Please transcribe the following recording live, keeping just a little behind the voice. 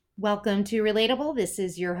Welcome to Relatable. This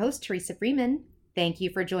is your host, Teresa Freeman. Thank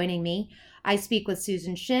you for joining me. I speak with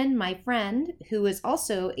Susan Shin, my friend, who is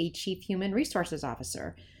also a Chief Human Resources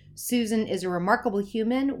Officer. Susan is a remarkable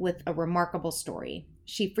human with a remarkable story.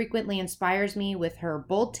 She frequently inspires me with her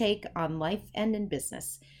bold take on life and in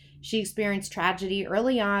business. She experienced tragedy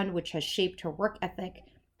early on, which has shaped her work ethic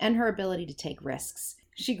and her ability to take risks.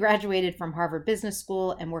 She graduated from Harvard Business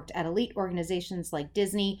School and worked at elite organizations like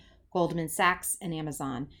Disney, Goldman Sachs, and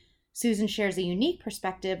Amazon. Susan shares a unique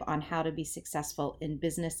perspective on how to be successful in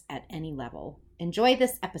business at any level. Enjoy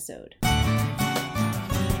this episode.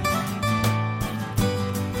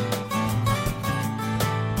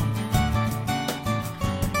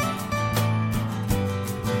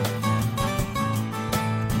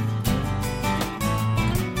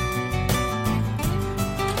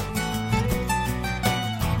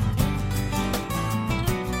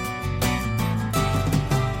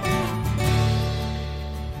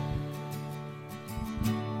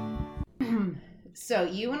 So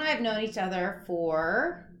you and I have known each other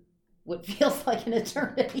for what feels like an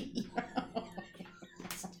eternity.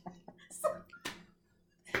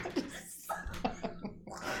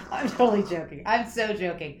 I'm totally joking. I'm so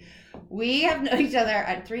joking. We have known each other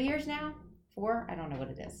at 3 years now? 4? I don't know what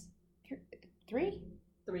it is. 3?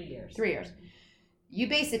 3 years. 3 years. You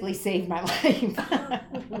basically saved my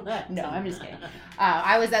life. No, I'm just kidding.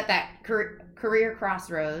 I was at that career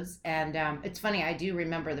crossroads, and it's funny, I do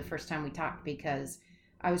remember the first time we talked because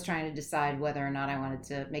I was trying to decide whether or not I wanted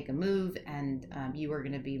to make a move, and you were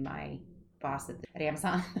going to be my boss at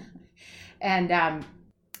Amazon. And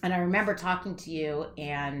I remember talking to you,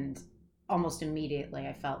 and almost immediately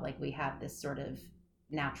I felt like we had this sort of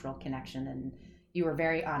natural connection, and you were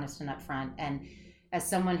very honest and upfront. And as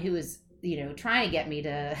someone who was trying to get me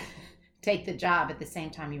to take the job, at the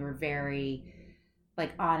same time you were very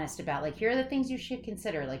honest about here are the things you should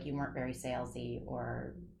consider. You weren't very salesy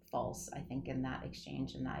or false, I think, in that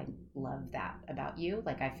exchange, and I love that about you.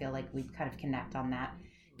 I feel like we kind of connect on that,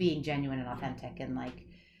 being genuine and authentic, and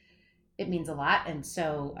it means a lot. And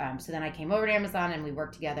so then I came over to Amazon and we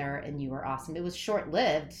worked together, and you were awesome. It was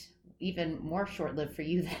short-lived, even more short-lived for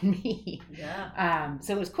you than me. Yeah.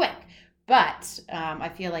 So it was quick. But I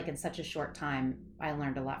feel like in such a short time, I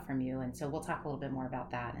learned a lot from you. And so we'll talk a little bit more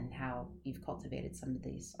about that and how you've cultivated some of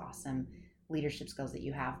these awesome leadership skills that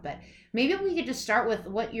you have. But maybe we could just start with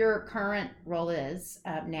what your current role is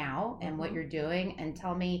now and what you're doing, and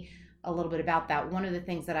tell me a little bit about that. One of the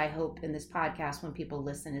things that I hope in this podcast, when people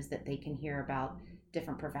listen, is that they can hear about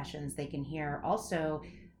different professions. They can hear also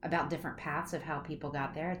about different paths of how people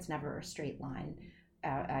got there. It's never a straight line.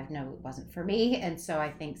 I know it wasn't for me. And so I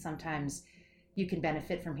think sometimes you can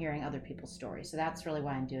benefit from hearing other people's stories. So that's really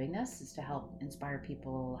why I'm doing this, is to help inspire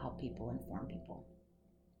people, help people, inform people.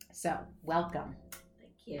 So welcome.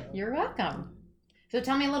 Thank you. You're welcome. So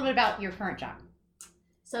tell me a little bit about your current job.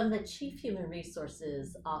 So I'm the Chief Human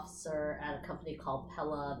Resources Officer at a company called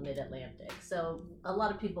Pella Mid-Atlantic. So a lot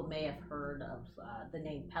of people may have heard of the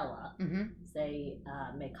name Pella. Mm-hmm. They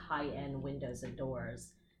make high-end windows and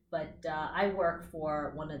doors. But I work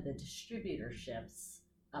for one of the distributorships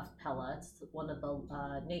of Pella. It's one of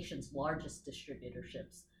the nation's largest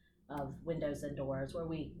distributorships of windows and doors, where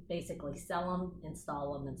we basically sell them,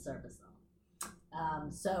 install them, and service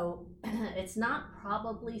them. So it's not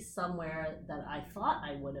probably somewhere that I thought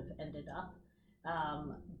I would have ended up.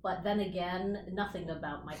 But then again, nothing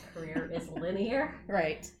about my career is linear.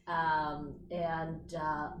 Right. But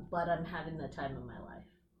I'm having the time of my life.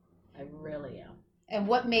 I really am. And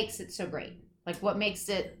what makes it so great? What makes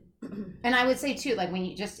it, and I would say too, when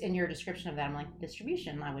you just, in your description of that, I'm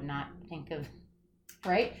distribution, I would not think of,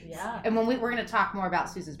 right? Yeah. And when we're going to talk more about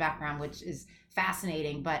Susan's background, which is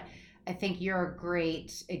fascinating, but I think you're a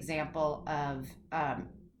great example of,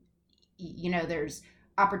 there's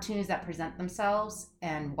opportunities that present themselves,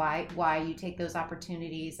 and why you take those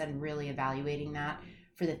opportunities, and really evaluating that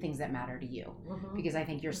for the things that matter to you. Mm-hmm. Because I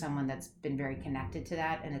think you're someone that's been very connected to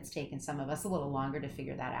that, and it's taken some of us a little longer to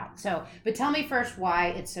figure that out. So, but tell me first why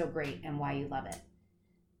it's so great and why you love it.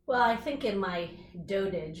 Well, I think in my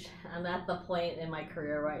dotage, I'm at the point in my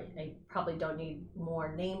career where I probably don't need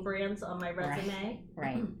more name brands on my resume.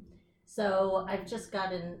 Right. So I've just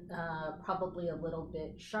gotten probably a little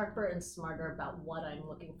bit sharper and smarter about what I'm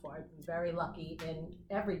looking for. I've been very lucky in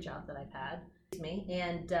every job that I've had.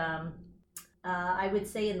 And I would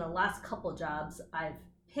say in the last couple jobs, I've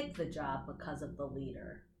picked the job because of the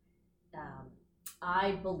leader.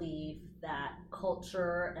 I believe that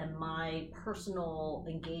culture and my personal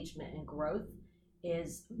engagement and growth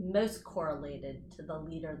is most correlated to the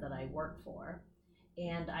leader that I work for.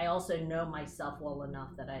 And I also know myself well enough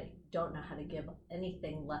that I don't know how to give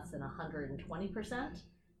anything less than 120%.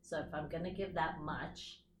 So if I'm going to give that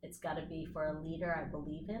much, it's got to be for a leader I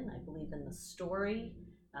believe in. I believe in the story,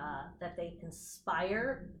 that they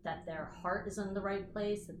inspire, that their heart is in the right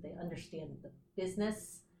place, that they understand the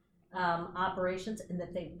business operations, and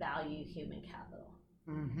that they value human capital.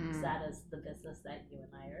 Because that is the business that you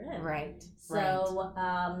and I are in. Right. So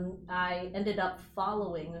I ended up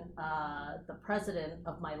following the president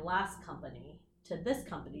of my last company to this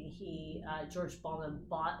company. He, George Ballman,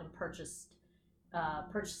 bought and purchased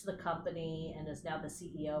the company and is now the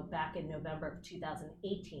CEO back in November of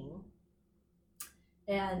 2018.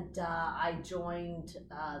 And I joined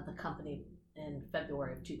the company in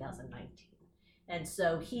February of 2019. And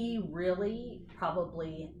so he really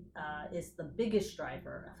probably is the biggest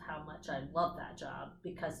driver of how much I love that job,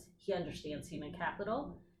 because he understands human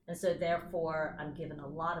capital. And so therefore, I'm given a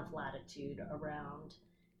lot of latitude around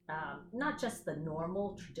not just the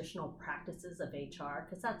normal traditional practices of HR,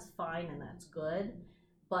 because that's fine and that's good,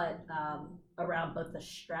 but around both the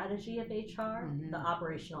strategy of HR, the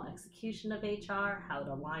operational execution of HR, how it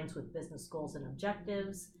aligns with business goals and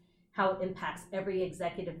objectives, how it impacts every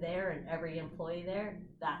executive there and every employee there.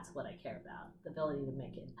 That's what I care about, the ability to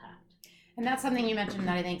make impact. And that's something you mentioned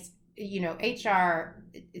that I think, HR,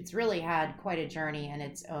 it's really had quite a journey and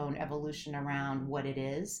its own evolution around what it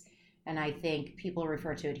is. And I think people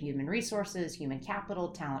refer to it human resources, human capital,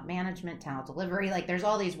 talent management, talent delivery. Like there's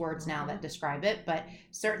all these words now that describe it. But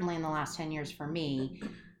certainly in the last 10 years for me,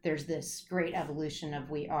 there's this great evolution of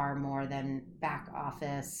we are more than back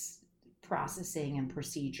office processing and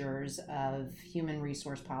procedures of human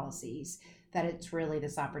resource policies, that it's really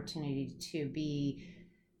this opportunity to be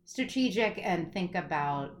strategic and think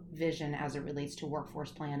about vision as it relates to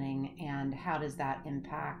workforce planning and how does that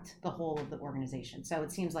impact the whole of the organization. So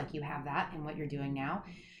it seems like you have that in what you're doing now.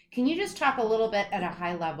 Can you just talk a little bit at a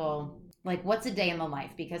high level, like what's a day in the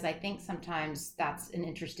life? Because I think sometimes that's an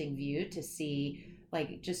interesting view to see,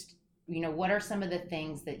 like just, what are some of the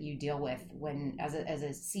things that you deal with when as a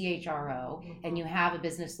CHRO and you have a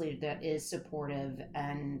business leader that is supportive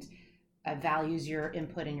and values your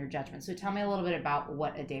input and your judgment. So tell me a little bit about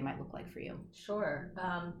what a day might look like for you. Sure.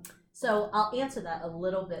 So I'll answer that a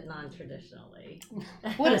little bit non-traditionally.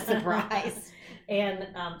 What a surprise. And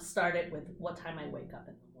start it with what time I wake up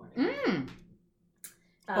in the morning.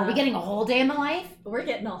 Are we getting a whole day in the life? We're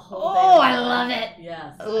getting a whole day. Oh, I love it.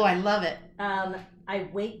 Yes. Oh, I love it. I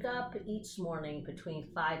wake up each morning between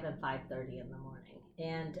 5 and 5:30 in the morning.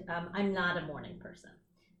 And I'm not a morning person.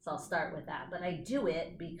 So I'll start with that. But I do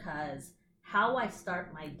it because how I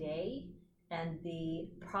start my day and the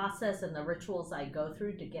process and the rituals I go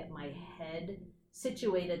through to get my head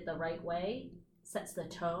situated the right way sets the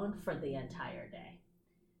tone for the entire day.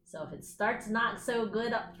 So if it starts not so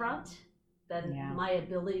good up front, then my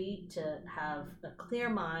ability to have a clear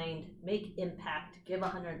mind, make impact, give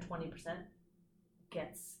 120%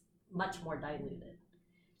 gets much more diluted.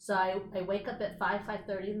 So I wake up at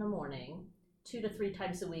 5:30 in the morning. 2 to 3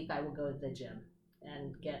 times a week, I will go to the gym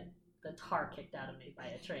and get the tar kicked out of me by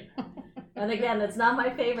a trainer. And again, it's not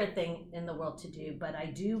my favorite thing in the world to do, but I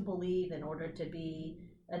do believe in order to be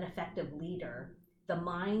an effective leader, the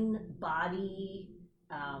mind, body,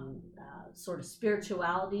 sort of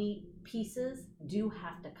spirituality pieces do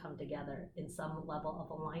have to come together in some level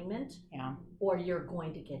of alignment, or you're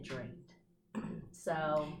going to get drained.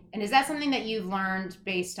 So, and is that something that you've learned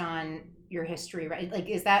based on your history, right? Like,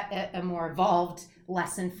 is that a more evolved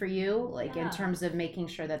lesson for you, like in terms of making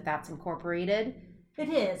sure that that's incorporated? It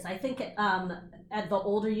is. I think as the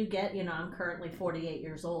older you get, I'm currently 48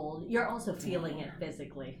 years old, you're also feeling it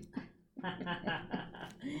physically.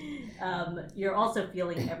 You're also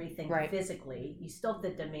feeling everything physically. You still have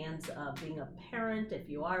the demands of being a parent, if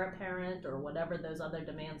you are a parent, or whatever those other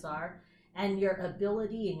demands are. And your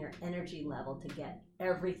ability and your energy level to get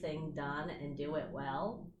everything done and do it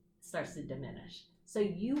well starts to diminish. So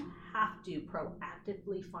you have to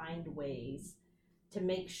proactively find ways to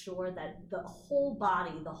make sure that the whole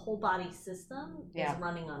body system is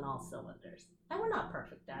running on all cylinders. And we're not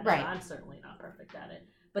perfect at it. Right. I'm certainly not perfect at it.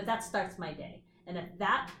 But that starts my day. And if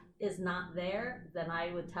that is not there, then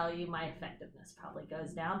I would tell you my effectiveness probably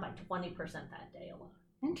goes down by 20% that day alone.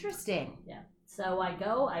 Interesting. Yeah. So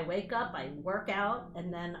I wake up, I work out,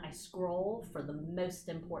 and then I scroll for the most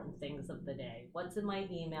important things of the day. What's in my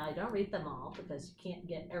email? I don't read them all because you can't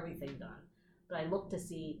get everything done. But I look to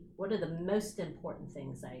see what are the most important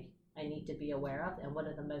things I need to be aware of, and what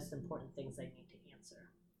are the most important things I need to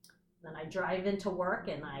answer. Then I drive into work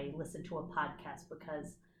and I listen to a podcast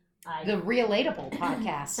because the Relatable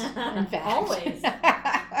podcast, in fact. Always.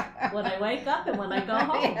 When I wake up and when I go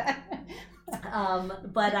home.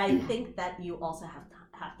 But I think that you also have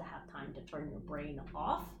to have time to turn your brain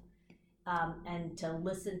off, and to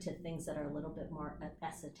listen to things that are a little bit more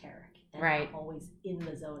esoteric and Right. not always in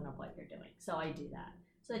the zone of what you're doing. So I do that.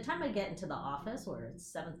 So the time I get into the office, where it's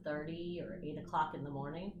 7:30 or 8 o'clock in the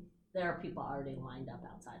morning, there are people already lined up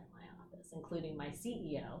outside of my office, including my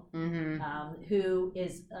CEO, who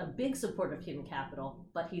is a big supporter of human capital,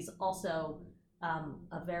 but he's also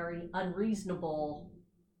a very unreasonable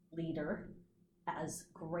leader, as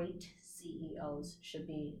great CEOs should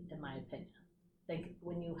be, in my opinion. I think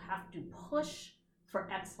when you have to push for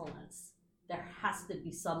excellence, there has to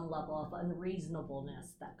be some level of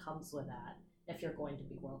unreasonableness that comes with that if you're going to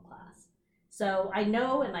be world class. So I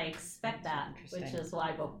know and I expect that, which is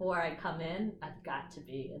why before I come in, I've got to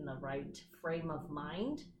be in the right frame of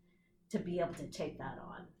mind to be able to take that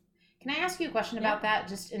on. Can I ask you a question about that,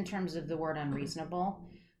 just in terms of the word unreasonable?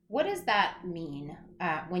 What does that mean?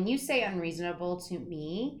 When you say unreasonable, to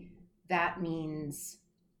me, that means,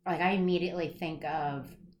 like, I immediately think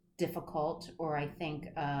of difficult, or I think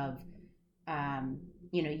of,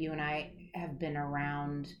 you and I have been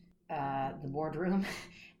around the boardroom,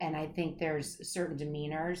 and I think there's certain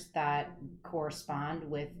demeanors that correspond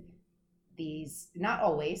with these, not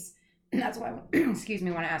always. And that's why, excuse me,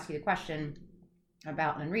 I want to ask you the question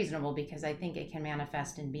about unreasonable, because I think it can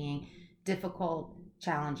manifest in being difficult,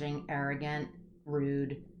 challenging, arrogant,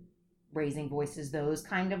 rude, raising voices, those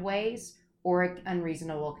kind of ways. Or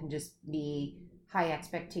unreasonable can just be high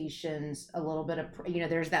expectations, a little bit of,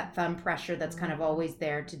 there's that thumb pressure that's kind of always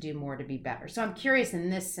there to do more, to be better. So I'm curious, in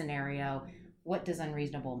this scenario, what does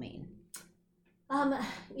unreasonable mean?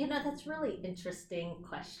 That's really interesting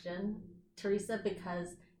question, Teresa,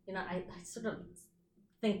 because, I sort of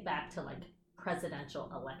think back to like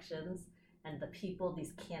presidential elections and the people,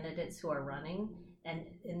 these candidates who are running. And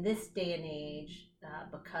in this day and age,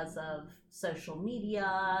 because of social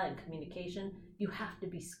media and communication, you have to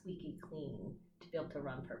be squeaky clean to be able to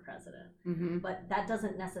run for president. Mm-hmm. But that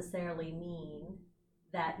doesn't necessarily mean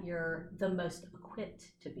that you're the most equipped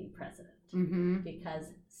to be president. Mm-hmm. Because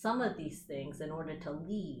some of these things, in order to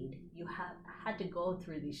lead, you have had to go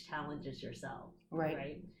through these challenges yourself.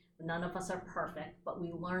 Right? None of us are perfect, but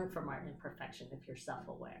we learn from our imperfection if you're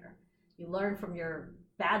self-aware. You learn from your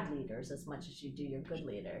bad leaders as much as you do your good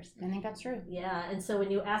leaders. I think that's true. Yeah, and so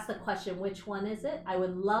when you ask the question, which one is it? I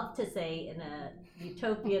would love to say, in a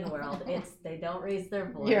utopian world, it's they don't raise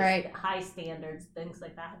their voice, You're right. High standards, things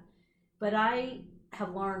like that. But I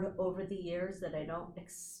have learned over the years that I don't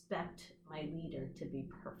expect my leader to be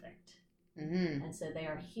perfect. Mm-hmm. And so they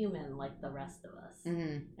are human like the rest of us.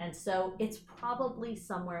 Mm-hmm. And so it's probably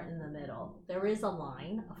somewhere in the middle. There is a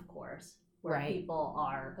line, of course, where people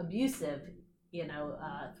are abusive,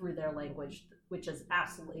 through their language, which is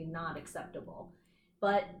absolutely not acceptable.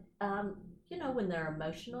 But, when they're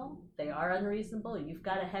emotional, they are unreasonable. You've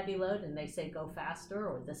got a heavy load and they say go faster,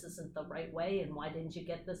 or this isn't the right way, and why didn't you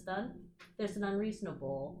get this done? There's an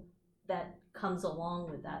unreasonable that comes along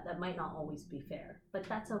with that might not always be fair, but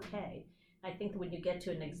that's okay. I think when you get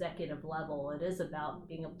to an executive level, it is about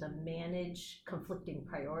being able to manage conflicting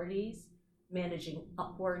priorities, managing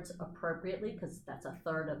upwards appropriately, because that's a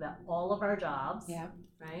third of all of our jobs. Yeah.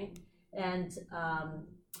 Right. And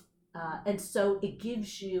so it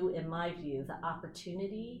gives you, in my view, the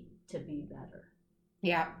opportunity to be better.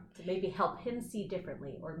 Yeah. To maybe help him see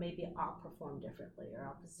differently, or maybe I'll perform differently, or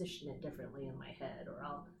I'll position it differently in my head, or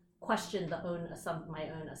I'll question my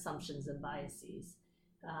own assumptions and biases.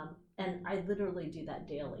 And I literally do that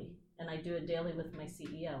daily. And I do it daily with my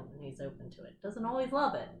CEO, and he's open to it. Doesn't always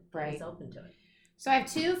love it, but he's open to it. So I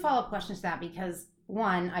have two follow-up questions to that, because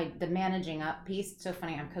one, the managing up piece, it's so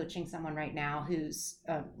funny, I'm coaching someone right now who's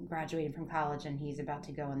graduating from college, and he's about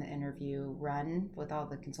to go on the interview run with all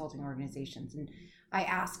the consulting organizations. And I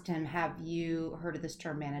asked him, have you heard of this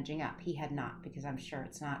term, managing up? He had not, because I'm sure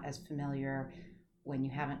it's not as familiar when you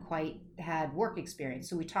haven't quite had work experience.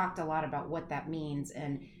 So we talked a lot about what that means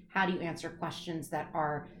and how do you answer questions that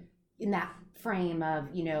are in that frame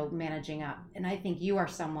of, managing up. And I think you are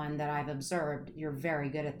someone that I've observed, you're very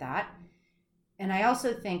good at that. And I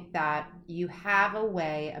also think that you have a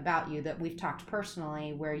way about you that we've talked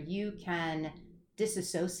personally where you can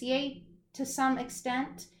disassociate to some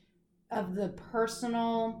extent of the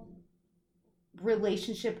personal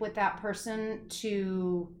relationship with that person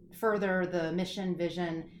to further the mission,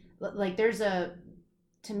 vision. Like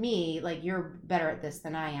to me, like, you're better at this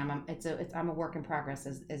than I am. I'm a work in progress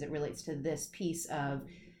as it relates to this piece of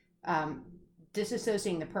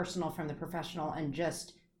disassociating the personal from the professional and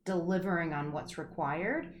just delivering on what's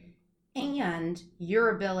required, and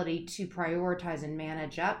your ability to prioritize and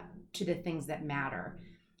manage up to the things that matter.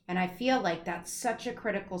 And I feel like that's such a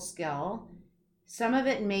critical skill. Some of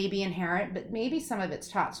it may be inherent, but maybe some of it's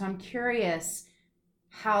taught. So I'm curious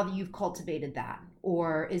how you've cultivated that.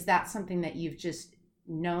 Or is that something that you've just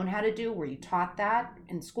known how to do? Were you taught that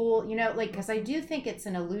in school? Like, because I do think it's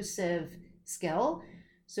an elusive skill.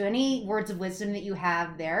 So any words of wisdom that you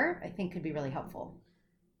have there, I think could be really helpful.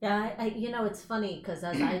 Yeah, it's funny because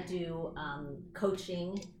as I do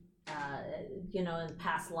coaching, in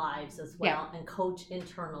past lives as well, and coach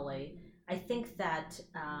internally, I think that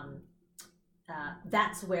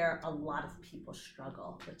that's where a lot of people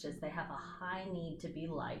struggle, which is they have a high need to be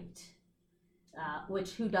liked,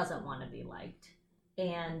 which who doesn't want to be liked?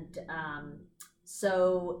 And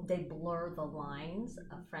so they blur the lines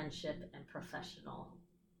of friendship and professional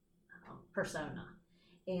persona.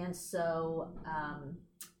 And so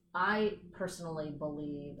I personally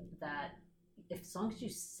believe that as long as you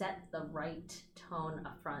set the right tone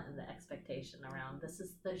up front and the expectation around, this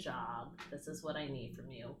is the job, this is what I need from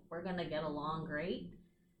you, we're going to get along great,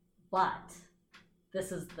 but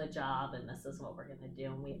this is the job and this is what we're going to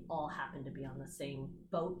do, and we all happen to be on the same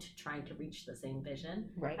boat trying to reach the same vision.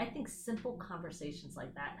 Right. I think simple conversations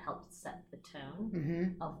like that help set the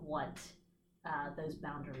tone of what those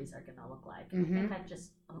boundaries are going to look like. I think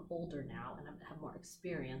I'm older now and I have more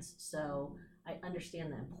experience, so I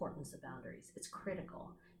understand the importance of boundaries. It's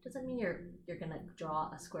critical. Doesn't mean you're going to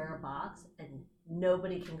draw a square box and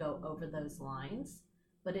nobody can go over those lines,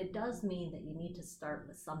 but it does mean that you need to start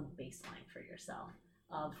with some baseline for yourself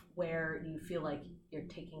of where you feel like you're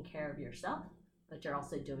taking care of yourself, but you're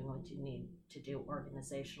also doing what you need to do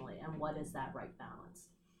organizationally, and what is that right balance.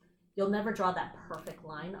 You'll never draw that perfect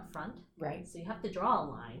line up front. Right. So you have to draw a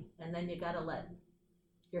line, and then you got to let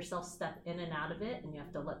yourself step in and out of it, and you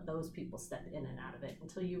have to let those people step in and out of it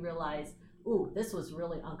until you realize, ooh, this was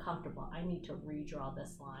really uncomfortable. I need to redraw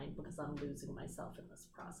this line because I'm losing myself in this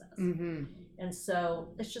process. And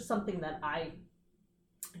so it's just something that I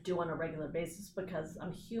do on a regular basis because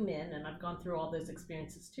I'm human, and I've gone through all those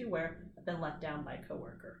experiences too where I've been let down by a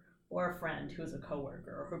coworker or a friend who's a coworker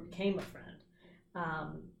or who became a friend.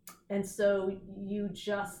 And so you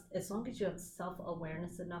just, as long as you have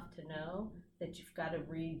self-awareness enough to know that you've got to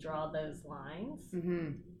redraw those lines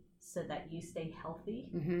so that you stay healthy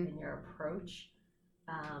in your approach,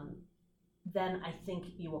 then I think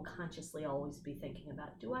you will consciously always be thinking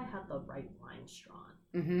about, do I have the right lines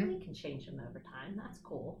drawn? We can change them over time. That's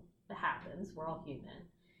cool. It happens. We're all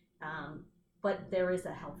human. But there is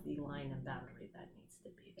a healthy line and boundary that needs to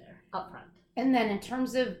be there up front. And then in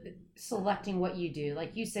terms of selecting what you do,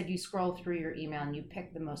 like you said, you scroll through your email and you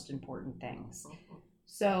pick the most important things.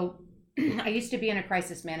 So I used to be in a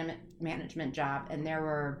crisis management job, and there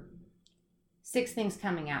were 6 things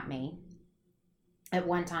coming at me at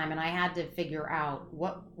one time, and I had to figure out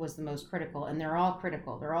what was the most critical, and they're all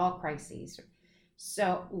critical. They're all crises.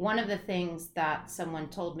 So one of the things that someone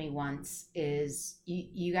told me once is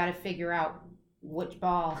you got to figure out which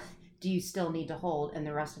ball do you still need to hold and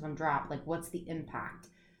the rest of them drop. Like, what's the impact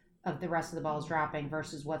of the rest of the balls dropping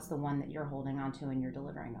versus what's the one that you're holding onto and you're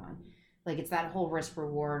delivering on. Like, it's that whole risk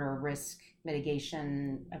reward or risk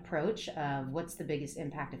mitigation approach of what's the biggest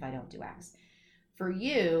impact if I don't do X. For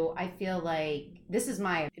you, I feel like this is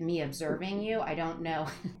me observing you. I don't know.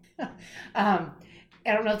 I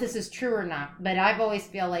don't know if this is true or not, but I've always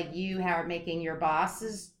feel like you are making your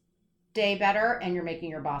boss's day better and you're making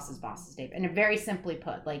your boss's day better. And very simply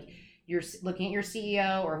put, like, you're looking at your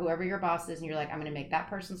CEO or whoever your boss is and you're like, I'm going to make that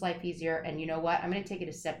person's life easier. And you know what? I'm going to take it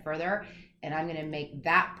a step further and I'm going to make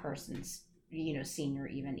that person's, senior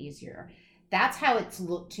even easier. That's how it's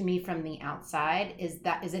looked to me from the outside. Is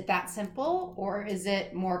it that simple, or is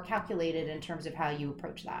it more calculated in terms of how you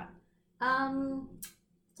approach that?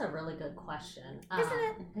 It's a really good question. Isn't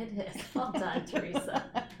it? It is. Well done, Teresa.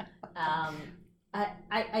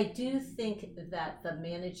 I do think that the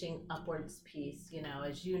managing upwards piece,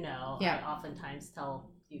 as you know, I oftentimes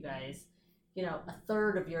tell you guys, a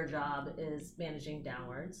third of your job is managing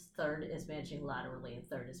downwards, third is managing laterally, and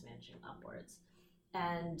third is managing upwards.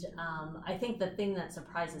 And I think the thing that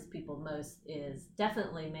surprises people most is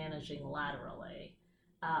definitely managing laterally,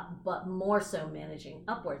 but more so managing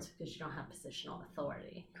upwards because you don't have positional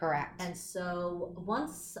authority. Correct. And so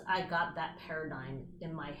once I got that paradigm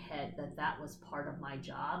in my head that was part of my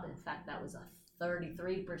job, in fact, that was a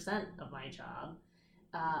 33% of my job,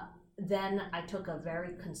 then I took a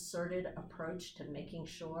very concerted approach to making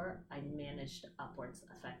sure I managed upwards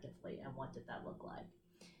effectively. And what did that look like?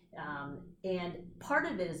 And part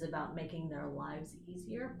of it is about making their lives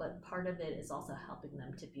easier, but part of it is also helping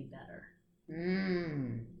them to be better.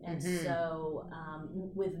 Mm. And so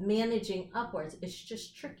with managing upwards, it's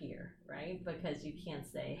just trickier, right? Because you can't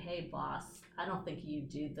say, hey, boss, I don't think you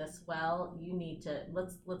do this well. You need to,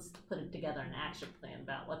 let's put it together an action plan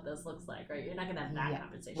about what this looks like, right? You're not going to have that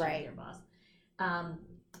conversation with your boss.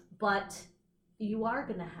 But you are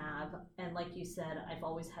going to have, and like you said, I've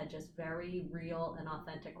always had just very real and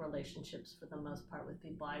authentic relationships for the most part with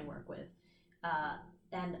people I work with.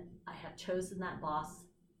 And I have chosen that boss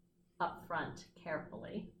up front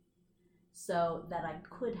carefully so that I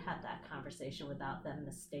could have that conversation without them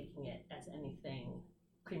mistaking it as anything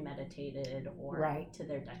premeditated or to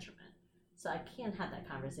their detriment. So I can have that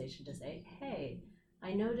conversation to say, hey,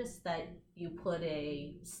 I noticed that you put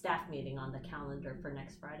a staff meeting on the calendar for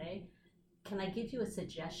next Friday. Can I give you a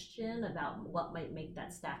suggestion about what might make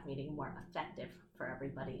that staff meeting more effective for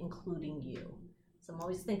everybody, including you? So I'm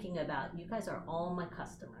always thinking about, you guys are all my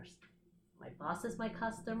customers. My boss is my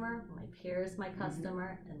customer, my peer is my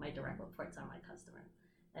customer, and my direct reports are my customer.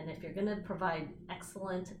 And if you're going to provide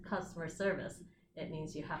excellent customer service, it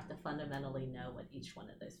means you have to fundamentally know what each one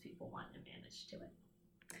of those people want and manage to it.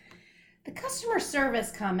 The customer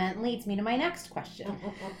service comment leads me to my next question.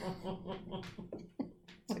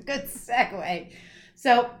 It's a good segue.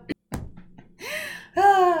 So,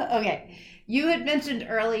 okay, you had mentioned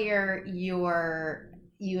earlier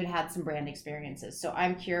you had some brand experiences. So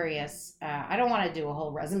I'm curious, I don't want to do a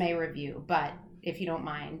whole resume review, but if you don't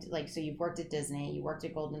mind, like, so you've worked at Disney, you worked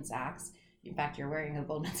at Goldman Sachs. In fact, you're wearing a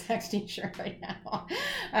Goldman Sachs t-shirt right now.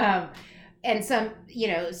 And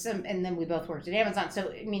and then we both worked at Amazon.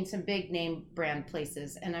 So, I mean, some big name brand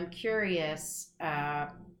places. And I'm curious,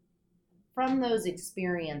 from those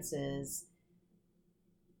experiences,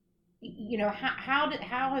 how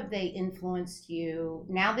have they influenced you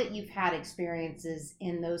now that you've had experiences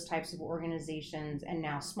in those types of organizations and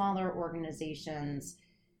now smaller organizations?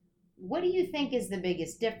 What do you think is the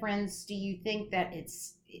biggest difference? Do you think that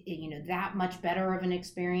it's that much better of an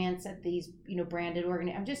experience at these branded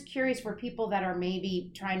organizations? I'm just curious for people that are maybe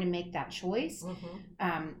trying to make that choice.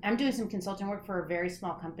 I'm doing some consulting work for a very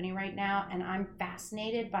small company right now, and I'm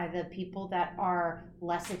fascinated by the people that are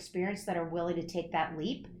less experienced that are willing to take that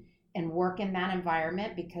leap and work in that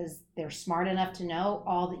environment because they're smart enough to know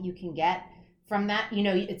all that you can get from that.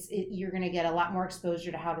 You're going to get a lot more exposure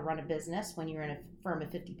to how to run a business when you're in a firm of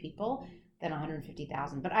 50 people than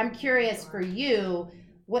 150,000. But I'm curious for you,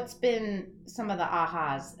 what's been some of the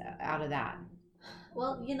ahas out of that?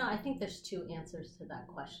 Well, I think there's two answers to that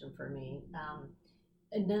question for me.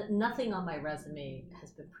 Nothing on my resume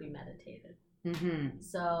has been premeditated.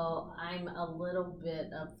 So I'm a little bit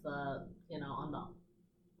of the,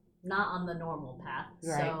 not on the normal path.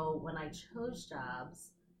 Right. So when I chose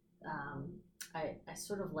jobs, I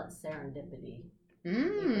sort of let serendipity be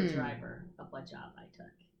the driver of what job I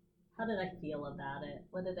took. How did I feel about it?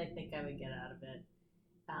 What did I think I would get out of it?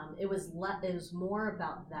 It was more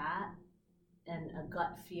about that and a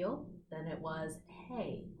gut feel than it was,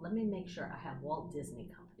 hey, let me make sure I have Walt Disney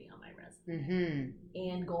Company on my resume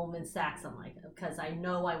and Goldman Sachs on because I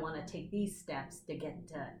know I want to take these steps to get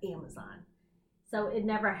to Amazon. So it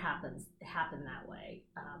never happened that way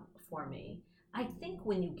for me. I think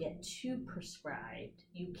when you get too prescribed,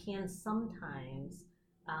 you can sometimes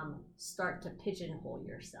start to pigeonhole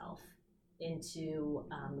yourself into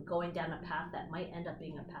going down a path that might end up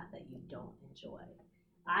being a path that you don't enjoy.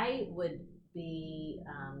 I would be,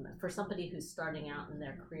 for somebody who's starting out in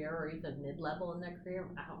their career or even mid-level in their career,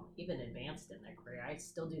 even advanced in their career, I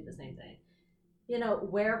still do the same thing.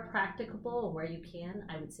 Where practicable and where you can,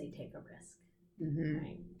 I would say take a risk.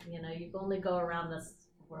 Right? You can only go around this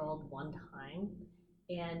world one time,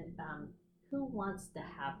 and who wants to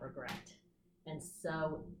have regret? And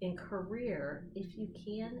so in career, if you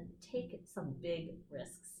can, take some big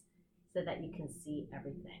risks so that you can see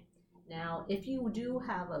everything. Now, if you do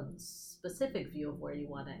have a specific view of where you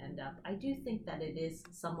want to end up, I do think that it is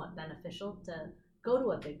somewhat beneficial to go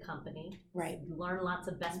to a big company, right? Learn lots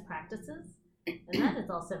of best practices. And then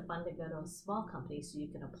it's also fun to go to a small company so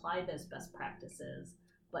you can apply those best practices,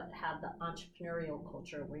 but have the entrepreneurial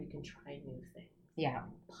culture where you can try new things. Yeah.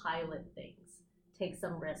 Pilot things, take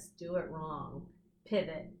some risks, do it wrong,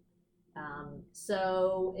 pivot.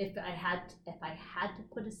 So if I had to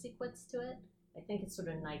put a sequence to it, I think it's sort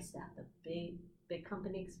of nice to have the big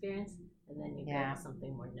company experience, and then you go to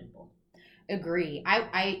something more nimble. Agree.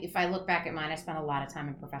 If I look back at mine, I spent a lot of time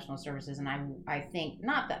in professional services, and I think,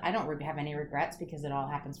 not that I don't have any regrets because it all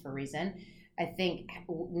happens for a reason. I think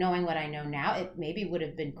knowing what I know now, it maybe would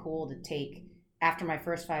have been cool to take after my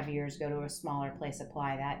first 5 years, go to a smaller place,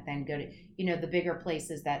 apply that, then go to, the bigger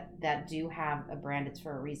places that do have a brand. It's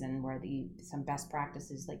for a reason, where some best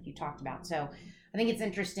practices like you talked about. So I think it's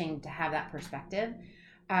interesting to have that perspective.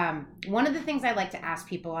 One of the things I like to ask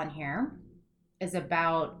people on here is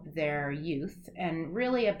about their youth, and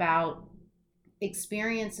really about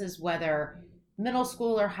experiences, whether middle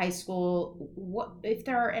school or high school. What if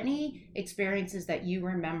there are any experiences that you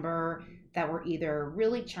remember that were either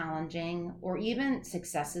really challenging or even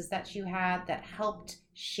successes that you had that helped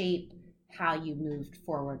shape how you moved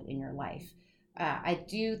forward in your life? I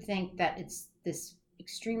do think that it's this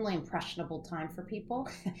extremely impressionable time for people,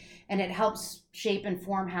 and it helps shape and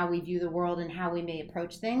form how we view the world and how we may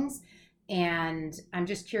approach things. And I'm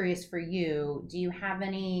just curious for you, do you have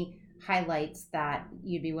any highlights that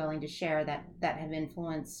you'd be willing to share that have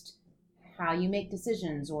influenced how you make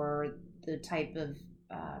decisions or the type of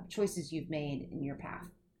choices you've made in your path?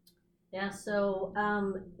 Yeah, so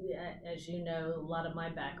as you know, a lot of my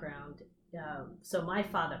background, so my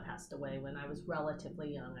father passed away when I was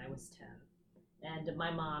relatively young. I was 10. And my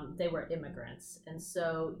mom, they were immigrants. And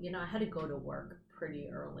so, I had to go to work pretty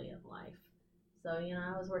early in life. So,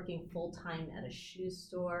 I was working full-time at a shoe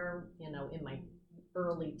store, in my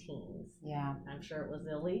early teens. Yeah. I'm sure it was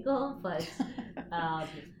illegal, but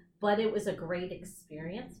but it was a great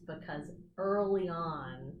experience, because early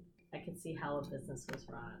on, I could see how a business was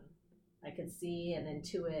run. I could see and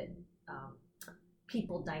intuit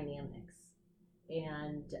people dynamics.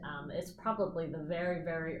 And it's probably the very,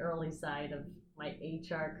 very early side of my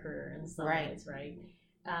HR career in some ways, right?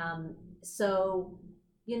 So,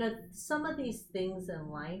 some of these things in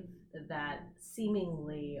life that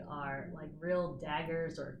seemingly are like real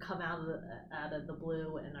daggers or come out of the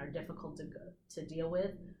blue and are difficult to deal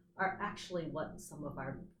with are actually what some of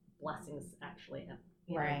our blessings actually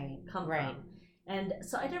come from. And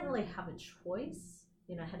so I didn't really have a choice.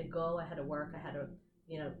 I had to go, I had to work, I had to,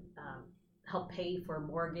 help pay for a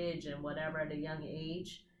mortgage and whatever at a young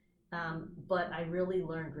age. But I really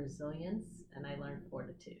learned resilience, and I learned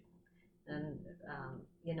fortitude. And,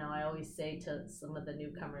 I always say to some of the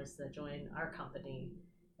newcomers that join our company,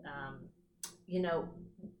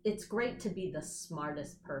 it's great to be the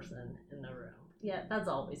smartest person in the room. Yeah, that's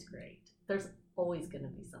always great. There's always going to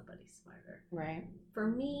be somebody smarter. Right. For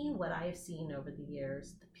me, what I have seen over the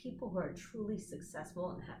years, the people who are truly successful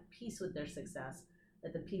and have peace with their success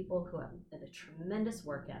are the people who have a tremendous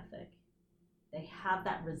work ethic. They have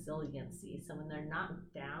that resiliency. So when they're not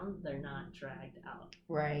down, they're not dragged out.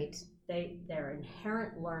 Right. They're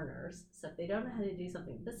inherent learners. So if they don't know how to do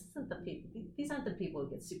something, these aren't the people who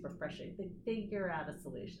get super frustrated. They figure out a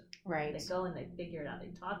solution. Right. They go and they figure it out.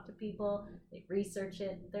 They talk to people. They research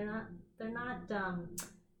it. They're not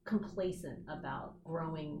complacent about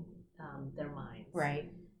growing their minds. Right.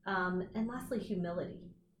 And lastly, humility.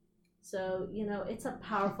 So, it's a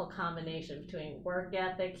powerful combination between work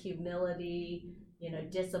ethic, humility,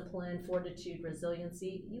 discipline, fortitude,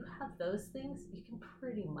 resiliency. You have those things, you can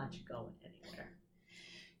pretty much go anywhere.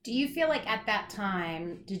 Do you feel like at that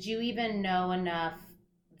time, did you even know enough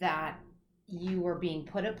that you were being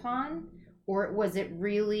put upon? Or was it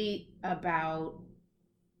really about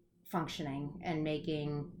functioning and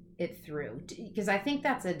making it through? Because I think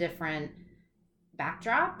that's a different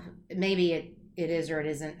backdrop. Maybe it is or it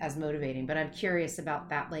isn't as motivating, but I'm curious about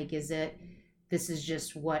that. Like, this is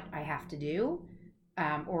just what I have to do?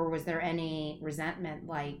 Or was there any resentment,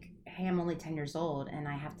 like, hey, I'm only 10 years old and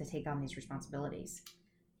I have to take on these responsibilities?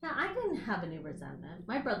 Yeah, I didn't have any resentment.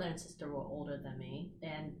 My brother and sister were older than me,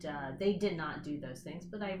 and they did not do those things,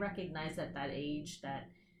 but I recognized at that age that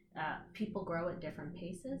people grow at different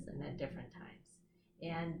paces and at different times.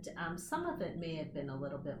 And some of it may have been a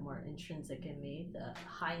little bit more intrinsic in me, the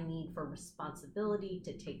high need for responsibility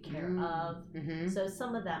to take care of. Mm-hmm. So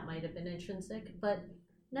some of that might have been intrinsic, but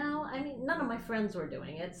no, I mean, none of my friends were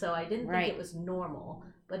doing it, so I didn't think it was normal.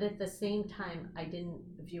 But at the same time, I didn't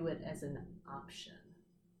view it as an option.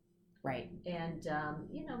 Right. And,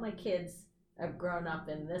 my kids have grown up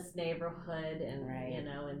in this neighborhood and,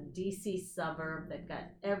 in DC suburb that got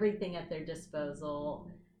everything at their disposal.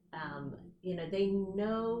 They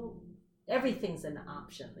know everything's an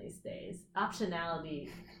option these days. Optionality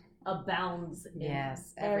abounds in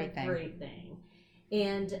everything.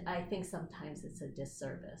 And I think sometimes it's a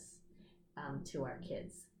disservice to our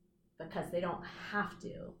kids because they don't have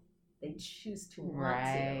to. They choose to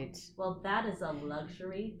want to. Well, that is a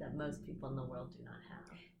luxury that most people in the world do not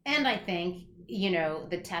have. And I think,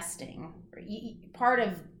 the testing, part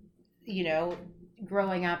of,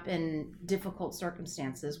 growing up in difficult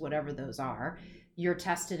circumstances, whatever those are, you're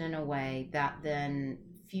tested in a way that then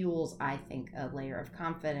fuels, I think, a layer of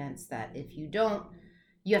confidence that if you don't,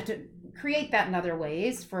 you have to create that in other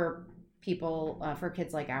ways for people, for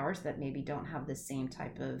kids like ours that maybe don't have the same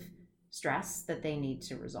type of stress that they need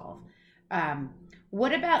to resolve.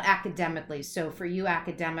 What about academically? So for you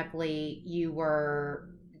academically,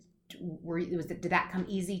 did that come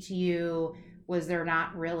easy to you? Was there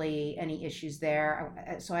not really any issues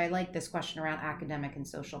there? So I like this question around academic and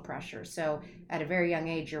social pressure. So at a very young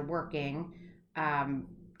age, you're working.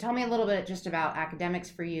 Tell me a little bit just about academics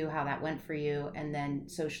for you, how that went for you, and then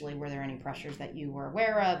socially, were there any pressures that you were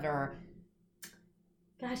aware of, or?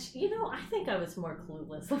 Gosh, I think I was more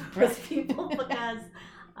clueless than most people because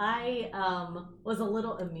I was a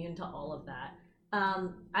little immune to all of that.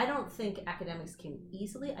 I don't think academics came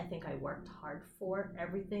easily. I think I worked hard for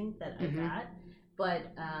everything that I got,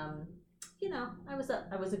 but I was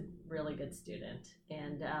a really good student,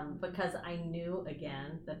 and because I knew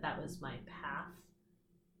again that was my path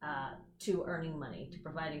to earning money, to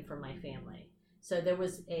providing for my family. So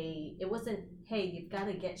it wasn't, hey, you've got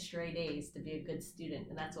to get straight A's to be a good student,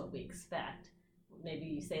 and that's what we expect. Maybe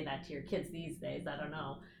you say that to your kids these days, I don't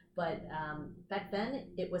know. But back then,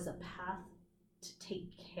 it was a path to take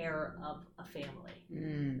care of a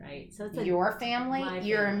family, right? So it's your family,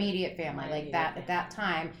 your immediate family, like that family. At that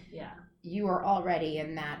time. Yeah. You were already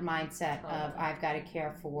in that mindset of I've got to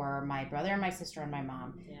care for my brother and my sister and my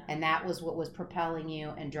mom. Yeah. And that was what was propelling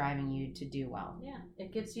you and driving you to do well. Yeah,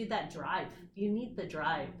 it gives you that drive. You need the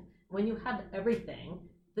drive. When you have everything,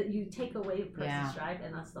 that you take away a person's drive,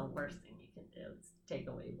 and that's the worst thing you can do, is take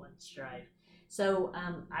away one's drive. So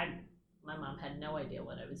my mom had no idea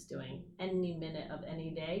what I was doing any minute of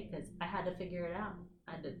any day because I had to figure it out.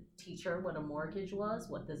 I had to teach her what a mortgage was,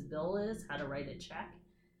 what this bill is, how to write a check.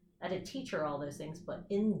 I had to teach her all those things, but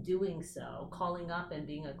in doing so, calling up and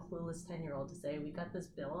being a clueless 10-year-old to say, we got this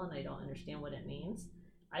bill and I don't understand what it means,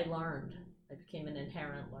 I learned. I became an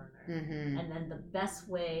inherent learner. Mm-hmm. And then the best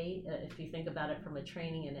way, if you think about it from a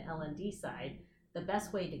training and an L&D side, the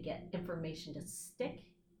best way to get information to stick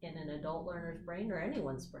in an adult learner's brain or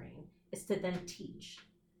anyone's brain is to then teach.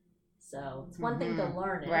 So it's one thing to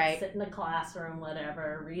learn it, sit in a classroom,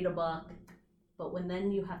 whatever, read a book. But when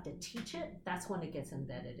then you have to teach it, that's when it gets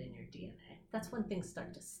embedded in your DNA. That's when things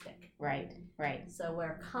start to stick. Right. So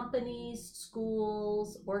where companies,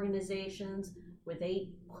 schools, organizations, where they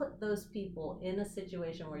put those people in a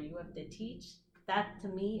situation where you have to teach, that to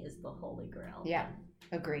me is the holy grail. Yeah,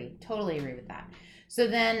 agree. Totally agree with that. So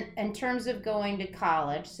then in terms of going to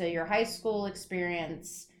college, so your high school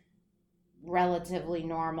experience, relatively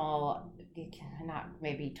normal, not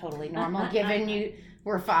maybe totally normal given you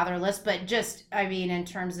were fatherless, but just, I mean, in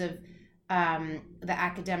terms of the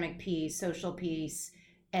academic piece, social piece,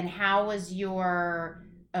 and how was your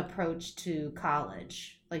approach to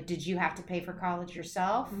college? Like, did you have to pay for college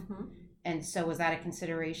yourself? Mm-hmm. And so was that a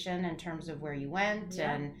consideration in terms of where you went?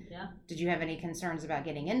 Yeah, and did you have any concerns about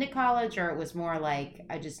getting into college, or it was more like,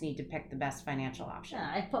 I just need to pick the best financial option?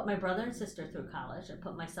 Yeah, I put my brother and sister through college. I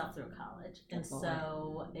put myself through college. And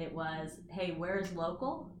so it was, hey, where is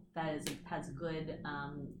local that has good,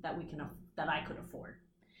 that I could afford?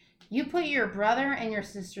 You put your brother and your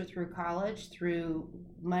sister through college through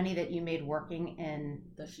money that you made working in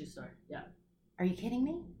the shoe store. Yeah. Are you kidding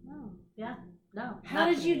me? No. Yeah. No. How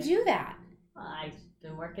did you do that? I've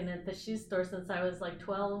been working at the shoe store since I was like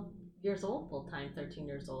 12 years old, full time, 13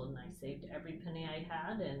 years old, and I saved every penny I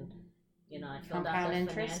had, and I filled out the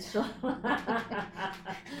financial.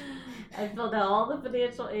 I filled out all the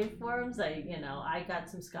financial aid forms. I got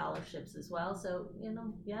some scholarships as well. So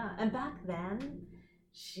yeah. And back then,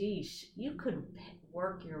 sheesh, you could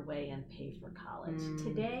work your way and pay for college.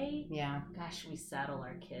 Today, gosh, we saddle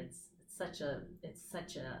our kids. It's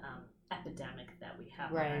such a epidemic that we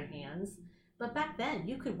have on our hands. But back then,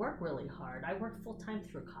 you could work really hard. I worked full time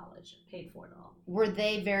through college and paid for it all. Were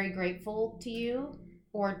they very grateful to you,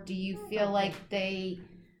 or do you feel like they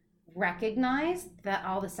recognized that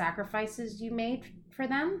all the sacrifices you made for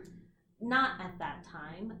them? Not at that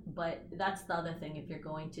time, but that's the other thing. If you're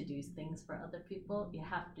going to do things for other people, you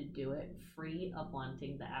have to do it free of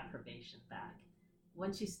wanting the approbation back.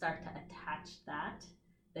 Once you start to attach that,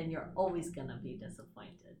 then you're always going to be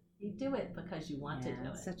disappointed. You do it because you want to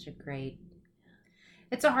do it. Such a great,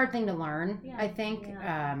 it's a hard thing to learn, I think,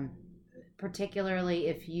 particularly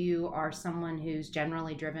if you are someone who's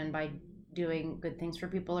generally driven by doing good things for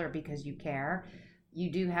people or because you care.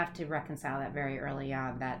 You do have to reconcile that very early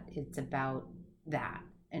on, that it's about that,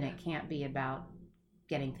 and it can't be about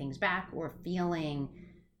getting things back or feeling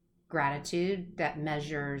gratitude that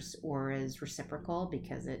measures or is reciprocal,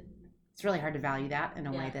 because it It's really hard to value that in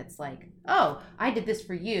a way Yeah. that's like, oh, I did this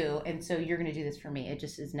for you, and so you're going to do this for me. It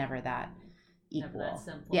just is never that equal. Never that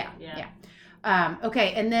simple. Yeah.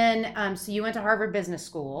 Okay, and then so you went to Harvard Business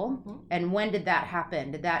School, Mhm. and when did that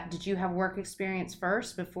happen? Did you have work experience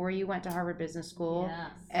first before you went to Harvard Business School?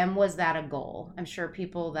 Yes. And was that a goal? I'm sure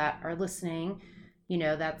people that are listening,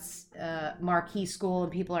 that's a marquee school,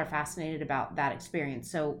 and people are fascinated about that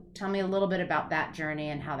experience. So tell me a little bit about that journey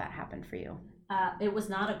and how that happened for you. It was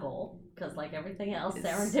not a goal because, like everything else,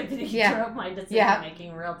 It's- serendipity yeah. drove my decision Yeah.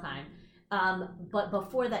 making in real time. But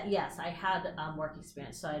before that, yes, I had work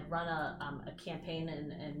experience. So I'd run a campaign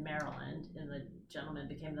in Maryland, and the gentleman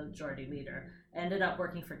became the majority leader. I ended up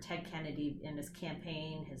working for Ted Kennedy in his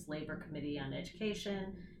campaign, his labor committee on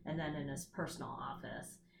education, and then in his personal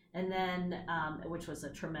office. And then, which was a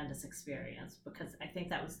tremendous experience because I think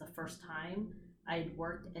that was the first time I'd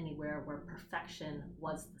worked anywhere where perfection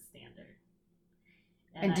was the standard.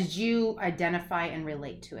 And did you identify and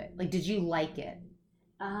relate to it? Like, did you like it?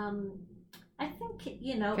 I think,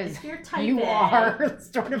 if you're type You A, are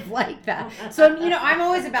sort of like that. So, I'm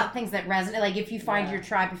always about things that resonate. Like, if you find Yeah. your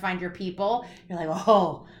tribe, you find your people, you're like,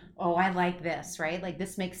 oh, I like this, right? Like,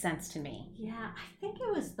 this makes sense to me. Yeah, I think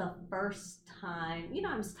it was the first time,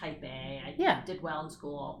 I was type A. I Yeah. did well in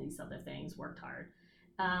school, all these other things, worked hard.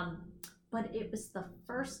 But it was the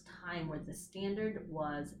first time where the standard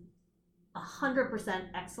was 100%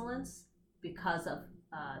 excellence because of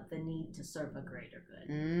the need to serve a greater good.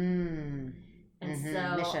 And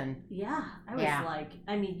so, Mission. yeah, I was Yeah. like,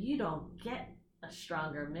 you don't get a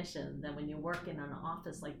stronger mission than when you work in an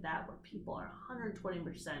office like that where people are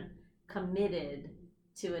 120% committed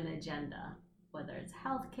to an agenda, whether it's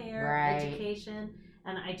healthcare, Right. education.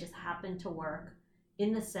 And I just happened to work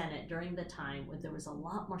in the Senate during the time when there was a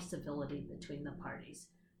lot more civility between the parties.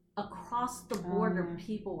 Across the border,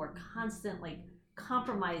 people were constantly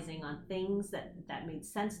compromising on things that made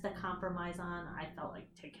sense to compromise on. I felt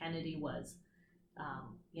like Ted Kennedy was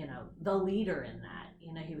the leader in that.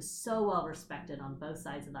 He was so well respected on both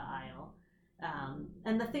sides of the aisle.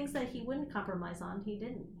 And the things that he wouldn't compromise on, he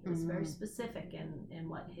didn't. He was very specific in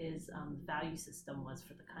what his value system was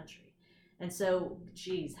for the country. And so,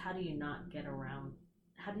 geez, how do you not get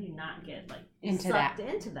like Into sucked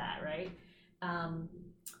into that, right?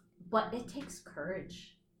 But it takes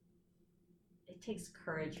courage. It takes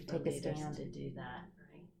courage for Take a leaders stand. to do that,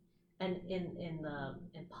 right? And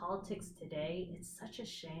in politics today, it's such a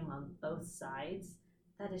shame on both sides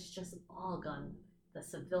that it's just all gone. The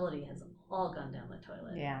civility has all gone down the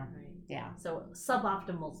toilet. Yeah. Right. Yeah. So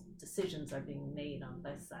suboptimal decisions are being made on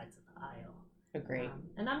both sides of the aisle. Agree.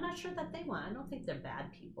 And I'm not sure that they want. I don't think they're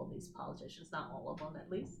bad people, these politicians, not all of them at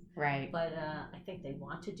least. Right. But I think they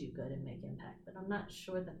want to do good and make impact. But I'm not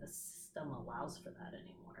sure that the system allows for that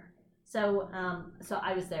anymore. So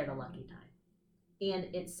I was there at a lucky time.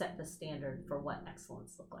 And it set the standard for what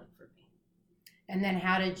excellence looked like for me. And then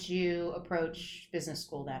how did you approach business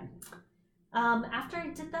school then? After I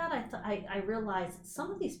did that, I realized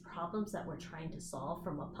some of these problems that we're trying to solve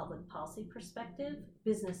from a public policy perspective,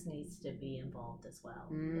 business needs to be involved as well.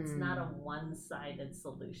 It's not a one-sided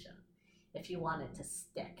solution if you want it to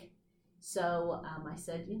stick. So I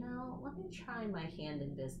said, let me try my hand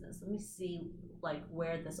in business. Let me see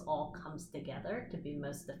where this all comes together to be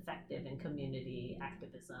most effective in community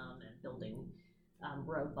activism and building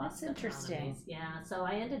robust That's interesting. economies. Yeah. So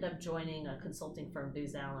I ended up joining a consulting firm,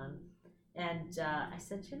 Booz Allen. And I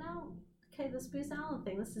said, okay, this Booz Allen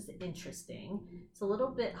thing, this is interesting. It's a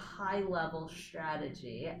little bit high-level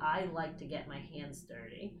strategy. I like to get my hands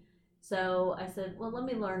dirty. So I said, well, let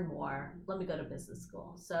me learn more. Let me go to business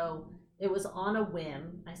school. So it was on a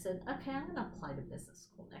whim. I said, okay, I'm going to apply to business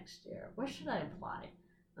school next year. Where should I apply?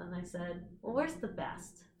 And I said, well, where's the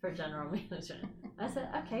best for general management? I said,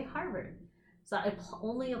 okay, Harvard. So I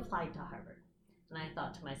only applied to Harvard. And I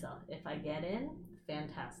thought to myself, if I get in,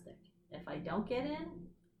 fantastic. If I don't get in,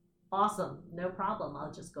 awesome, no problem.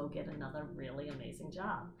 I'll just go get another really amazing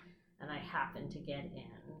job. And I happened to get in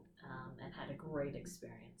and had a great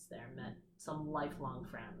experience there. Met some lifelong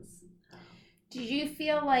friends. Do you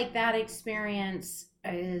feel like that experience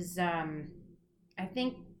is, I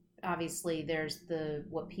think obviously there's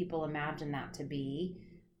what people imagine that to be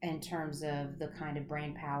in terms of the kind of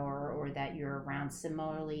brain power, or that you're around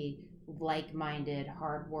similarly like-minded,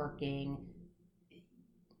 hardworking,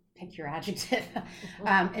 pick your adjective.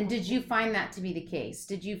 And did you find that to be the case?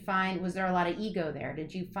 Was there a lot of ego there?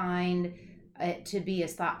 Did you find it to be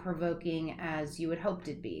as thought-provoking as you had hoped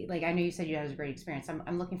it'd be? Like, I know you said you had a great experience.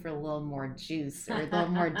 I'm looking for a little more juice or a little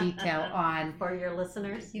more detail on. For your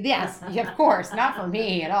listeners? Yes, of course. Not for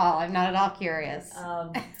me at all. I'm not at all curious.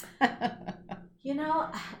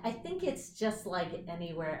 I think it's just like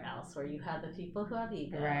anywhere else where you have the people who have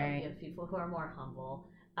ego, Right. you have people who are more humble.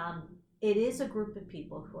 It is a group of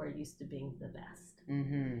people who are used to being the best.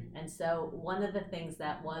 Mm-hmm. And so one of the things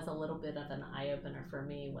that was a little bit of an eye-opener for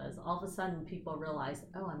me was all of a sudden people realized,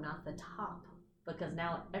 oh, I'm not the top, because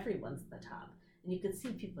now everyone's the top. And you could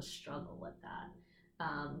see people struggle with that.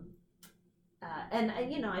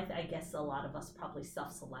 I guess a lot of us probably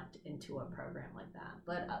self-select into a program like that.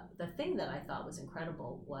 But the thing that I thought was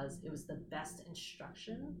incredible was it was the best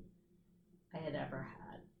instruction I had ever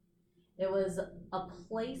had. It was a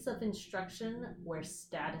place of instruction where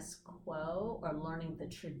status quo or learning the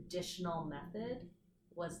traditional method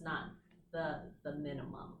was not the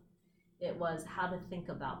minimum. It was how to think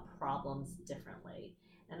about problems differently.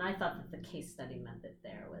 And I thought that the case study method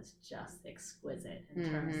there was just exquisite in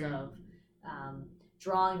terms of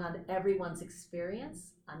drawing on everyone's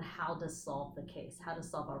experience on how to solve the case, how to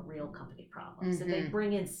solve a real company problem. So they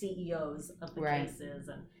bring in CEOs of the cases,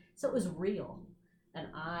 and so it was real. And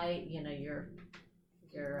your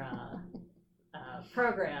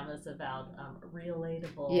program is about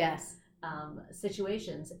relatable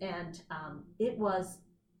situations, and it was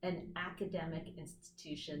an academic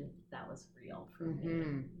institution that was real for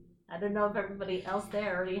me. I don't know if everybody else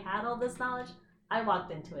there already had all this knowledge. I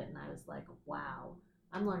walked into it and I was like, wow,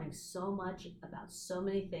 I'm learning so much about so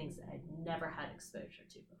many things that I'd never had exposure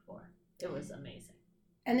to before. It was amazing.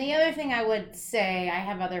 And the other thing I would say, I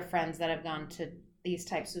have other friends that have gone to these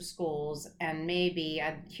types of schools, and maybe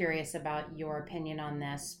I'm curious about your opinion on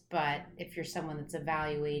this, but if you're someone that's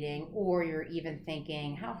evaluating, or you're even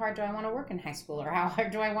thinking, how hard do I want to work in high school, or how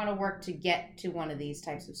hard do I want to work to get to one of these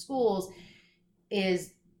types of schools,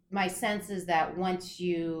 is my sense is that once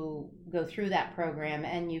you go through that program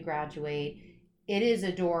and you graduate, it is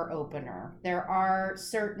a door opener. There are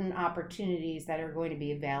certain opportunities that are going to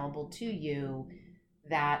be available to you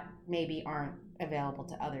that maybe aren't available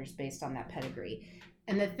to others based on that pedigree.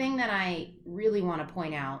 And the thing that I really want to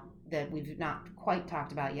point out that we've not quite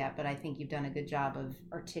talked about yet, but I think you've done a good job of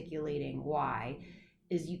articulating why,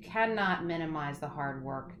 is you cannot minimize the hard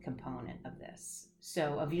work component of this.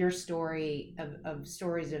 So of your story, of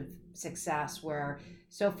stories of success, where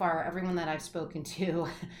so far everyone that I've spoken to,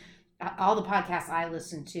 all the podcasts I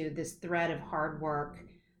listen to, this thread of hard work,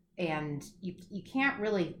 and you can't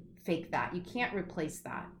really fake that. You can't replace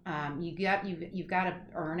that. You've got to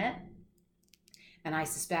earn it. And I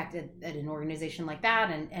suspect at an organization like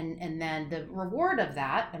that, and then the reward of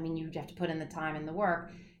that, I mean, you have to put in the time and the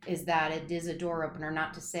work, is that it is a door opener.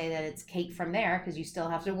 Not to say that it's cake from there, because you still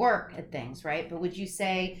have to work at things, right? But would you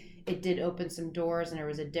say it did open some doors and there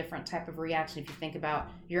was a different type of reaction if you think about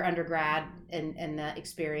your undergrad and the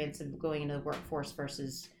experience of going into the workforce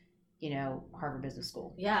versus, Harvard Business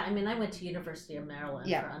School? Yeah, I mean, I went to University of Maryland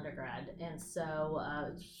for undergrad, and so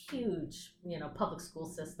huge, public school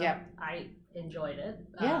system. Yep. I enjoyed it.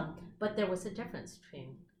 But there was a difference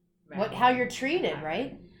between how you're treated,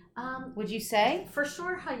 right? Would you say? For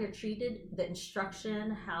sure, how you're treated, the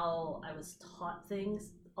instruction, how I was taught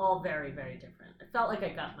things, all very, very different. I felt like I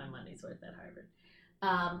got my money's worth at Harvard.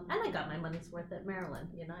 And I got my money's worth at Maryland.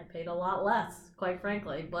 I paid a lot less, quite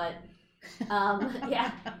frankly, but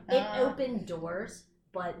it opened doors.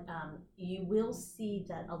 But you will see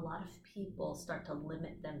that a lot of people start to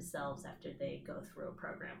limit themselves after they go through a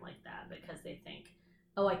program like that, because they think,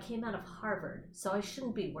 oh, I came out of Harvard, so I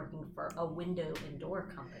shouldn't be working for a window and door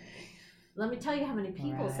company. Let me tell you how many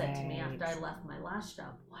people said to me after I left my last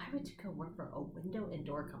job, why would you go work for a window and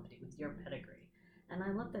door company with your pedigree? And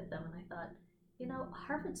I looked at them and I thought,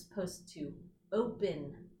 Harvard's supposed to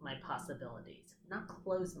open my possibilities, not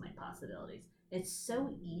close my possibilities. It's so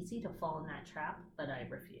easy to fall in that trap, but I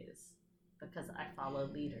refuse because I follow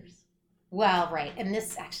leaders. Well, right. And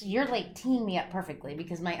this actually, you're like teeing me up perfectly,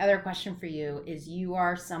 because my other question for you is, you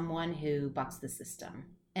are someone who bucks the system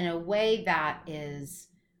in a way that is,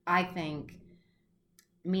 I think,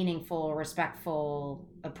 meaningful, respectful,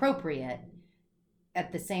 appropriate.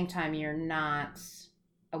 At the same time, you're not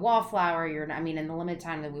a wallflower. You're not, in the limited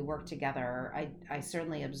time that we work together, I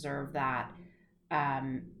certainly observe that.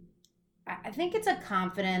 I think it's a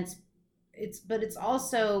confidence. But it's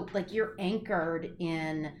also like you're anchored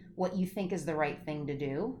in what you think is the right thing to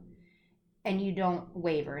do, and you don't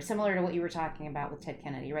waver. Similar to what you were talking about with Ted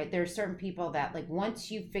Kennedy, right? There are certain people that, like, once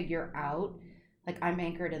you figure out, like, I'm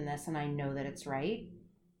anchored in this and I know that it's right,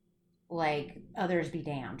 like, others be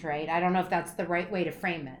damned, right? I don't know if that's the right way to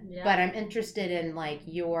frame it, but I'm interested in, like,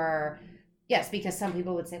 yes, because some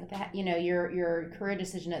people would say, what the heck, your career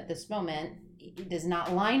decision at this moment does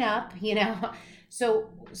not line up,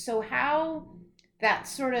 So how that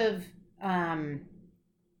sort of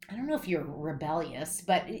I don't know if you're rebellious,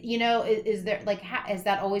 but is there like, has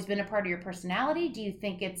that always been a part of your personality? Do you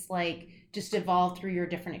think it's like just evolved through your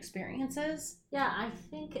different experiences? Yeah, I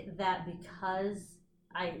think that because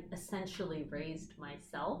I essentially raised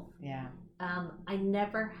myself, Yeah. I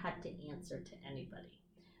never had to answer to anybody.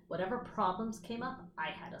 Whatever problems came up, I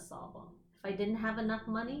had to solve them. If I didn't have enough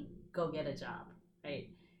money, go get a job, right?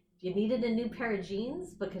 If you needed a new pair of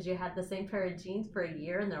jeans because you had the same pair of jeans for a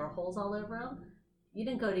year and there were holes all over them, you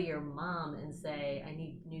didn't go to your mom and say, I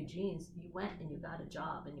need new jeans. You went and you got a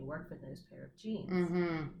job and you worked for those pair of jeans.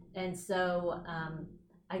 Mm-hmm. And so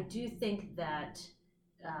I do think that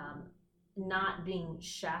not being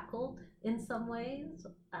shackled in some ways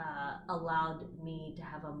allowed me to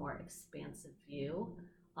have a more expansive view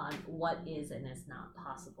on what is and is not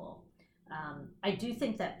possible. I do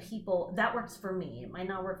think that people, that works for me. It might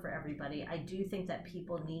not work for everybody. I do think that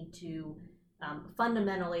people need to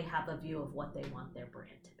fundamentally have a view of what they want their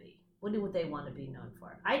brand to be. What do they want to be known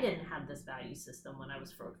for? I didn't have this value system when I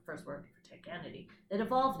was first working for Tech Kennedy. It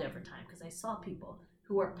evolved over time because I saw people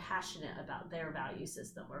who are passionate about their value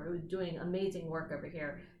system or who are doing amazing work over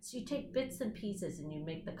here. So you take bits and pieces and you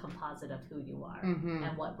make the composite of who you are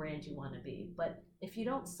and what brand you want to be. But if you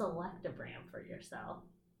don't select a brand for yourself,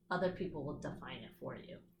 other people will define it for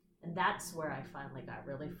you. And that's where I finally got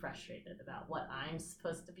really frustrated about what I'm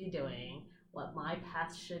supposed to be doing, what my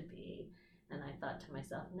path should be. And I thought to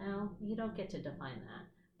myself, no, you don't get to define that.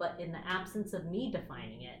 But in the absence of me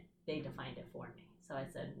defining it, they defined it for me. So I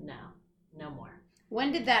said, no more.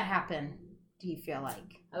 When did that happen, do you feel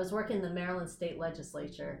like? I was working in the Maryland State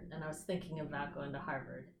Legislature, and I was thinking about going to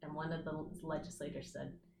Harvard. And one of the legislators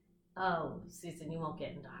said, oh, Susan, you won't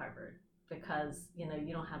get into Harvard because,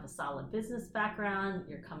 you don't have a solid business background.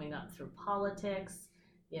 You're coming up through politics.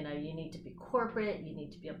 You need to be corporate. You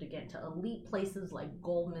need to be able to get into elite places like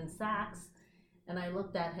Goldman Sachs. And I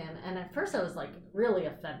looked at him, and at first I was like really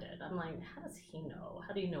offended. I'm like, how does he know?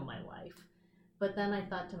 How do you know my life? But then I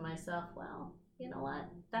thought to myself, well, you know what?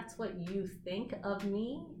 That's what you think of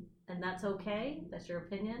me, and that's okay. That's your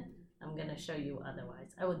opinion. I'm going to show you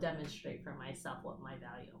otherwise. I will demonstrate for myself what my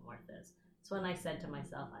value and worth is. So when I said to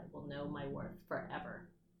myself, I will know my worth forever.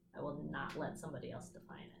 I will not let somebody else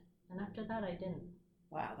define it. And after that, I didn't.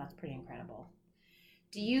 Wow, that's pretty incredible.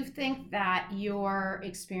 Do you think that your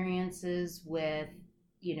experiences with,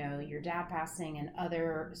 your dad passing and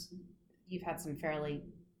others, you've had some fairly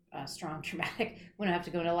strong traumatic, we don't have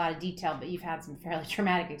to go into a lot of detail, but you've had some fairly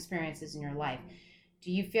traumatic experiences in your life.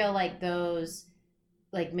 Do you feel like those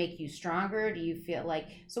make you stronger? Do you feel like,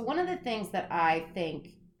 so one of the things that I think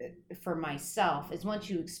for myself is once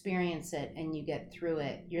you experience it and you get through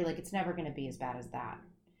it, you're like, it's never going to be as bad as that.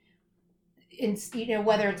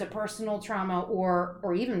 Whether it's a personal trauma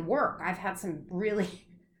or even work. I've had some really,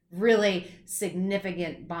 really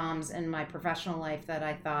significant bombs in my professional life that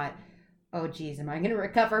I thought, oh geez, am I going to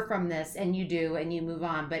recover from this? And you do, and you move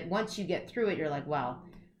on. But once you get through it, you're like, well,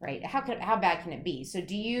 right, how bad can it be? So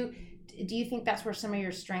do you think that's where some of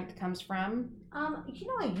your strength comes from?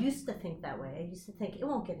 I used to think that way. I used to think it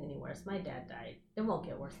won't get any worse. My dad died. It won't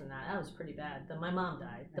get worse than that. That was pretty bad. Then my mom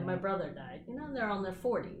died. Then my brother died. They're on their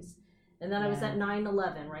 40s. And then I was at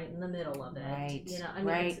 9/11, right in the middle of it. Right.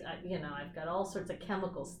 Right. I've got all sorts of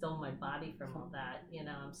chemicals still in my body from all that.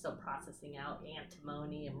 I'm still processing out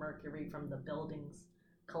antimony and mercury from the buildings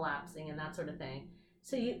collapsing and that sort of thing.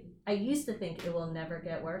 So I used to think it will never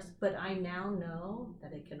get worse, but I now know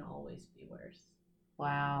that it can always be worse.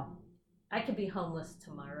 Wow. I could be homeless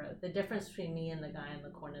tomorrow. The difference between me and the guy on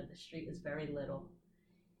the corner of the street is very little.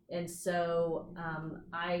 And so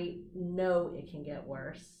I know it can get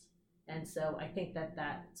worse. And so I think that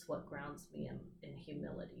that's what grounds me in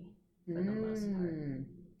humility for the most part.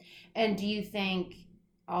 And do you think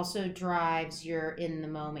also drives you're in the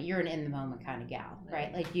moment kind of gal,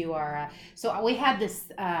 right? Like you are. So we had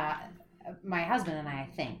this, my husband and I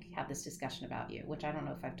think, had this discussion about you, which I don't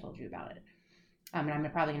know if I've told you about it. And I'm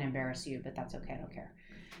probably going to embarrass you, but that's okay. I don't care.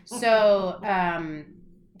 So,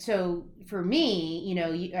 so for me,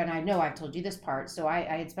 and I know I've told you this part, so I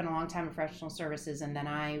had spent a long time in professional services, and then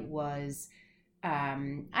I was,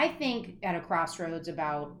 I think, at a crossroads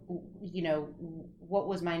about, what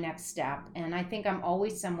was my next step. And I think I'm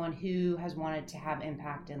always someone who has wanted to have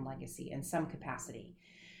impact and legacy in some capacity.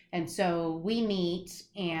 And so we meet,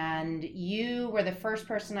 and you were the first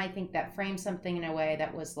person I think that framed something in a way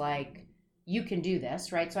that was like, you can do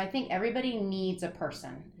this, right? So I think everybody needs a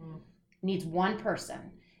person, needs one person.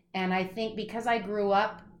 And I think because I grew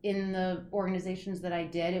up in the organizations that I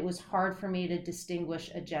did, it was hard for me to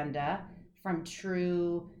distinguish agenda from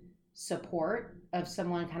true support of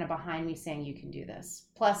someone kind of behind me saying, you can do this.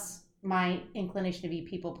 Plus, my inclination to be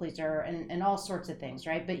people pleaser and all sorts of things,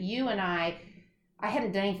 right? But you and I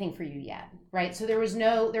hadn't done anything for you yet, right? So there was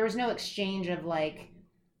no exchange of like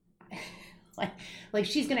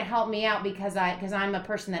she's going to help me out because I'm a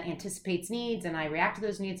person that anticipates needs and I react to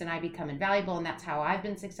those needs and I become invaluable, and that's how I've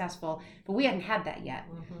been successful. But we hadn't had that yet.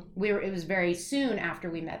 It was very soon after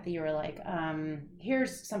we met that you were like,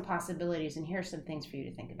 here's some possibilities and here's some things for you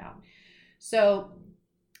to think about. So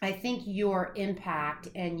I think your impact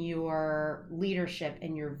and your leadership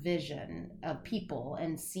and your vision of people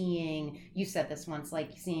and seeing, you said this once,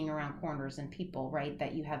 like seeing around corners and people, right?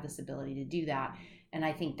 That you have this ability to do that. And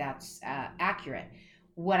I think that's accurate.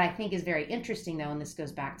 What I think is very interesting though, and this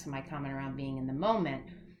goes back to my comment around being in the moment,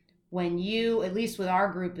 when you, at least with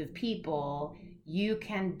our group of people, you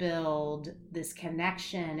can build this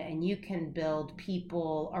connection and you can build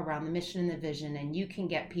people around the mission and the vision, and you can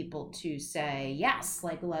get people to say, yes,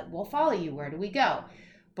 like, we'll follow you. Where do we go?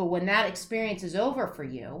 But when that experience is over for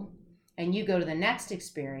you and you go to the next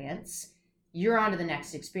experience, you're on to the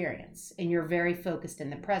next experience and you're very focused in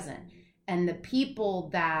the present. And the people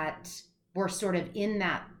that were sort of in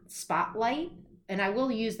that spotlight, and I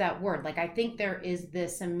will use that word, like I think there is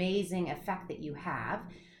this amazing effect that you have,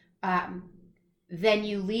 then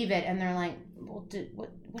you leave it and they're like, well,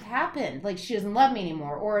 what happened? Like, she doesn't love me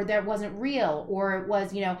anymore, or that wasn't real, or it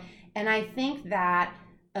was, and I think that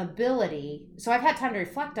ability, so I've had time to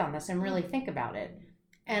reflect on this and really think about it.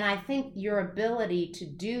 And I think your ability to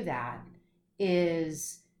do that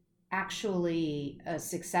is actually a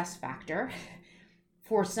success factor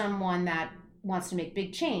for someone that wants to make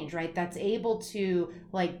big change, right? That's able to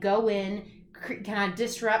like go in, kind of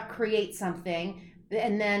disrupt, create something,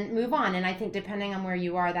 and then move on. And I think depending on where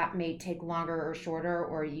you are, that may take longer or shorter,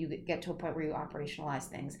 or you get to a point where you operationalize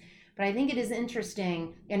things. But I think it is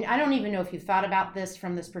interesting, and I don't even know if you've thought about this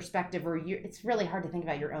from this perspective, or it's really hard to think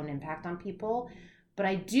about your own impact on people. But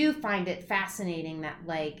I do find it fascinating that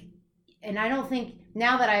like, and I don't think,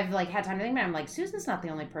 now that I've like had time to think about it, I'm like, Susan's not the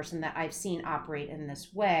only person that I've seen operate in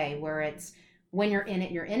this way, where it's when you're in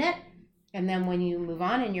it, and then when you move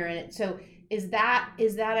on and you're in it. So is that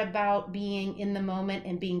about being in the moment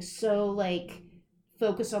and being so like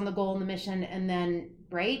focused on the goal and the mission, and then,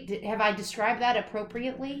 right? Have I described that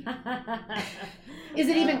appropriately? Is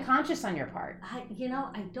it even conscious on your part? I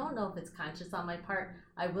don't know if it's conscious on my part.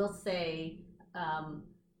 I will say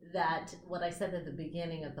that what I said at the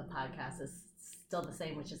beginning of the podcast is still the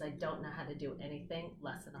same, which is I don't know how to do anything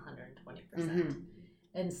less than 120%.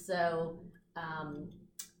 And so,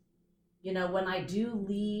 when I do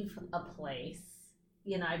leave a place,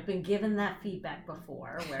 I've been given that feedback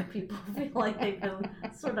before where people feel like they've been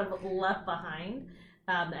sort of left behind,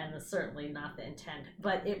 and it's certainly not the intent,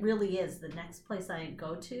 but it really is. The next place I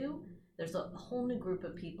go to, there's a whole new group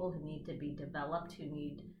of people who need to be developed, who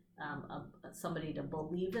need somebody to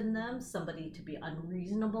believe in them, somebody to be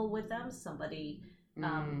unreasonable with them, somebody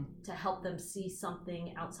to help them see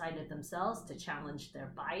something outside of themselves, to challenge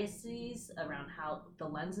their biases around how the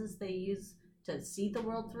lenses they use to see the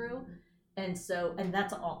world through. And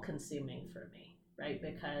that's all consuming for me, right?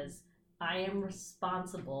 Because I am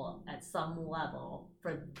responsible at some level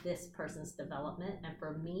for this person's development. And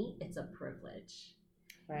for me, it's a privilege.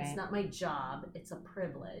 Right. It's not my job, it's a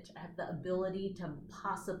privilege. I have the ability to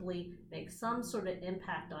possibly make some sort of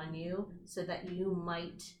impact on you so that you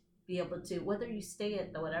might be able to, whether you stay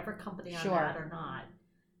at the whatever company I'm at or not,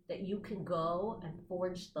 that you can go and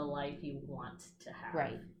forge the life you want to have.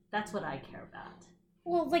 Right. That's what I care about.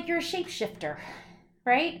 Well, like you're a shapeshifter,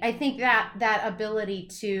 right? I think that ability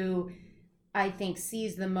to,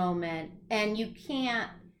 seize the moment, and you can't,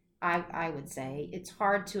 I would say it's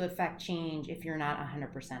hard to affect change if you're not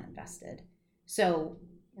 100% invested. So,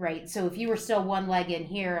 right. So if you were still one leg in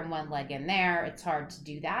here and one leg in there, it's hard to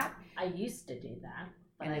do that. I used to do that,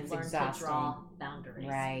 but I learned to draw boundaries,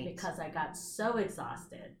 right? Because I got so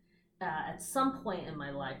exhausted. At some point in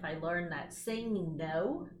my life, I learned that saying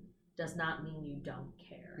no does not mean you don't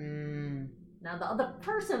care. Now, the other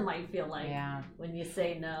person might feel like when you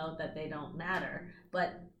say no that they don't matter.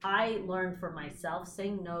 But I learned for myself,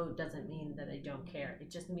 saying no doesn't mean that I don't care. It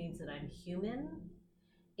just means that I'm human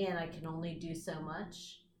and I can only do so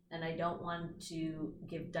much. And I don't want to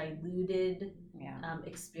give diluted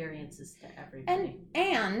experiences to everybody.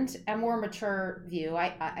 And a more mature view,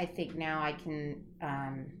 I think now I can,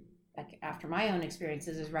 after my own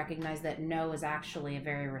experiences, is recognize that no is actually a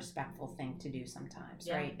very respectful thing to do sometimes,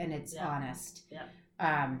 right? And it's honest.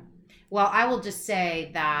 Yeah. Well, I will just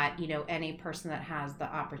say that, any person that has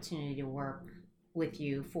the opportunity to work with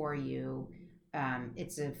you, for you,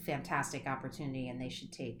 it's a fantastic opportunity and they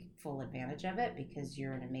should take full advantage of it because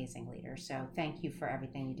you're an amazing leader. So thank you for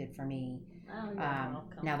everything you did for me. Oh, you're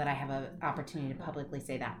welcome. Now that I have an opportunity to publicly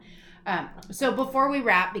say that. So before we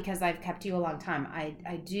wrap, because I've kept you a long time,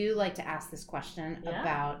 I do like to ask this question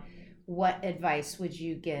about what advice would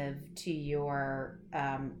you give to your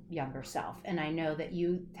younger self? And I know that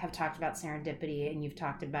you have talked about serendipity and you've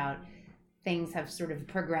talked about things have sort of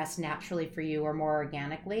progressed naturally for you or more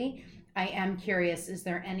organically. I am curious, is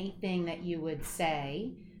there anything that you would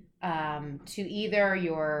say to either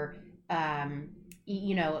your,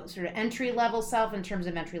 sort of entry level self in terms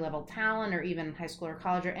of entry level talent or even high school or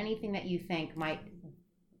college or anything that you think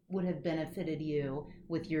would have benefited you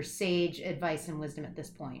with your sage advice and wisdom at this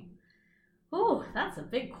point? Oh, that's a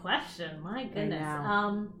big question. My goodness.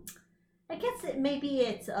 I guess maybe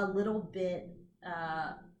it's a little bit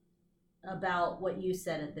about what you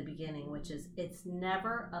said at the beginning, which is it's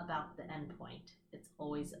never about the end point. It's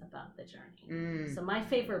always about the journey. So my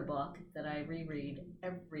favorite book that I reread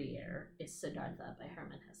every year is Siddhartha by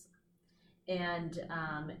Hermann Hesse. And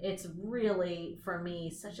it's really, for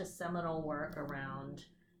me, such a seminal work around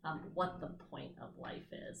what the point of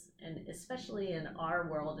life is. And especially in our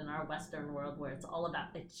world, in our Western world, where it's all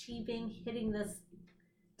about achieving, hitting this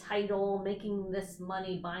title, making this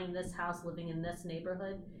money, buying this house, living in this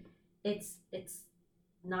neighborhood, it's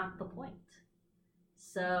not the point.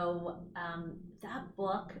 So that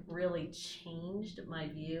book really changed my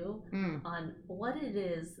view on what it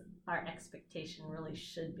is our expectation really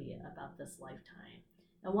should be about this lifetime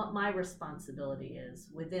and what my responsibility is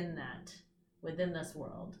within this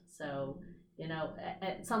world. So,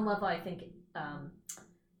 at some level, I think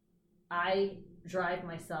I drive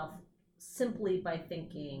myself simply by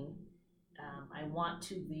thinking I want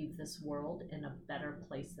to leave this world in a better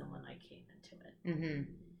place than when I came into it. Mm-hmm.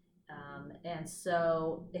 And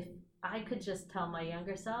so if I could just tell my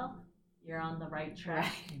younger self, you're on the right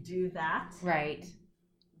track, do that. Right.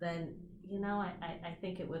 Then, I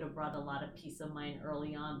think it would have brought a lot of peace of mind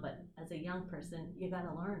early on. But as a young person, you got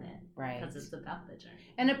to learn it. Right. Because it's about the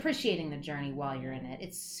journey. And appreciating the journey while you're in it.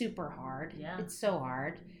 It's super hard. Yeah. It's so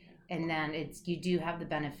hard. And then you do have the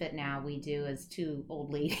benefit now, we do as two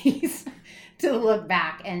old ladies, to look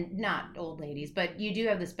back, and not old ladies, but you do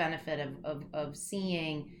have this benefit of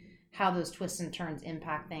seeing how those twists and turns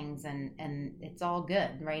impact things, and it's all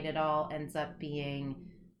good, right? It all ends up being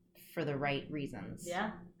for the right reasons.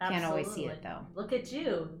 Yeah, absolutely. Can't always see it, though. Look at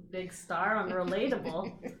you, big star on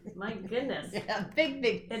Relatable. My goodness. Yeah,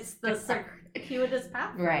 big. It's the circuitous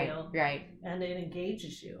path for you. Right. And it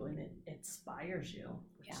engages you, and it inspires you,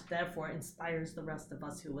 which therefore inspires the rest of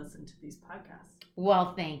us who listen to these podcasts.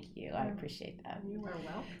 Well, thank you. I appreciate that. You are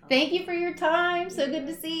welcome. Thank you for your time. So good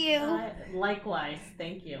to see you. Likewise.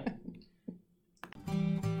 Thank you.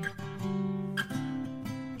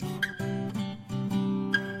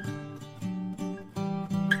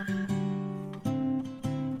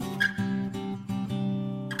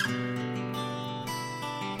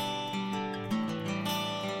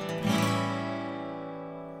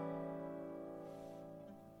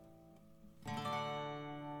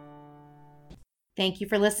 Thank you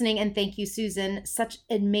for listening, and thank you, Susan. Such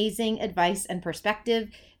amazing advice and perspective.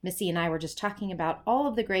 Missy and I were just talking about all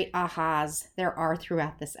of the great ahas there are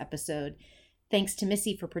throughout this episode. Thanks to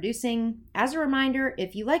Missy for producing. As a reminder,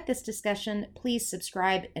 if you like this discussion, please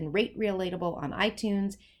subscribe and rate Relatable on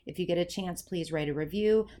iTunes. If you get a chance, please write a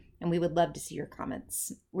review, and we would love to see your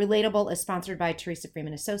comments. Relatable is sponsored by Teresa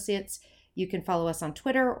Freeman Associates. You can follow us on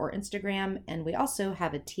Twitter or Instagram, and we also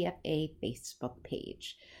have a TFA Facebook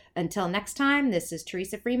page. Until next time, this is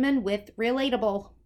Teresa Freeman with Relatable.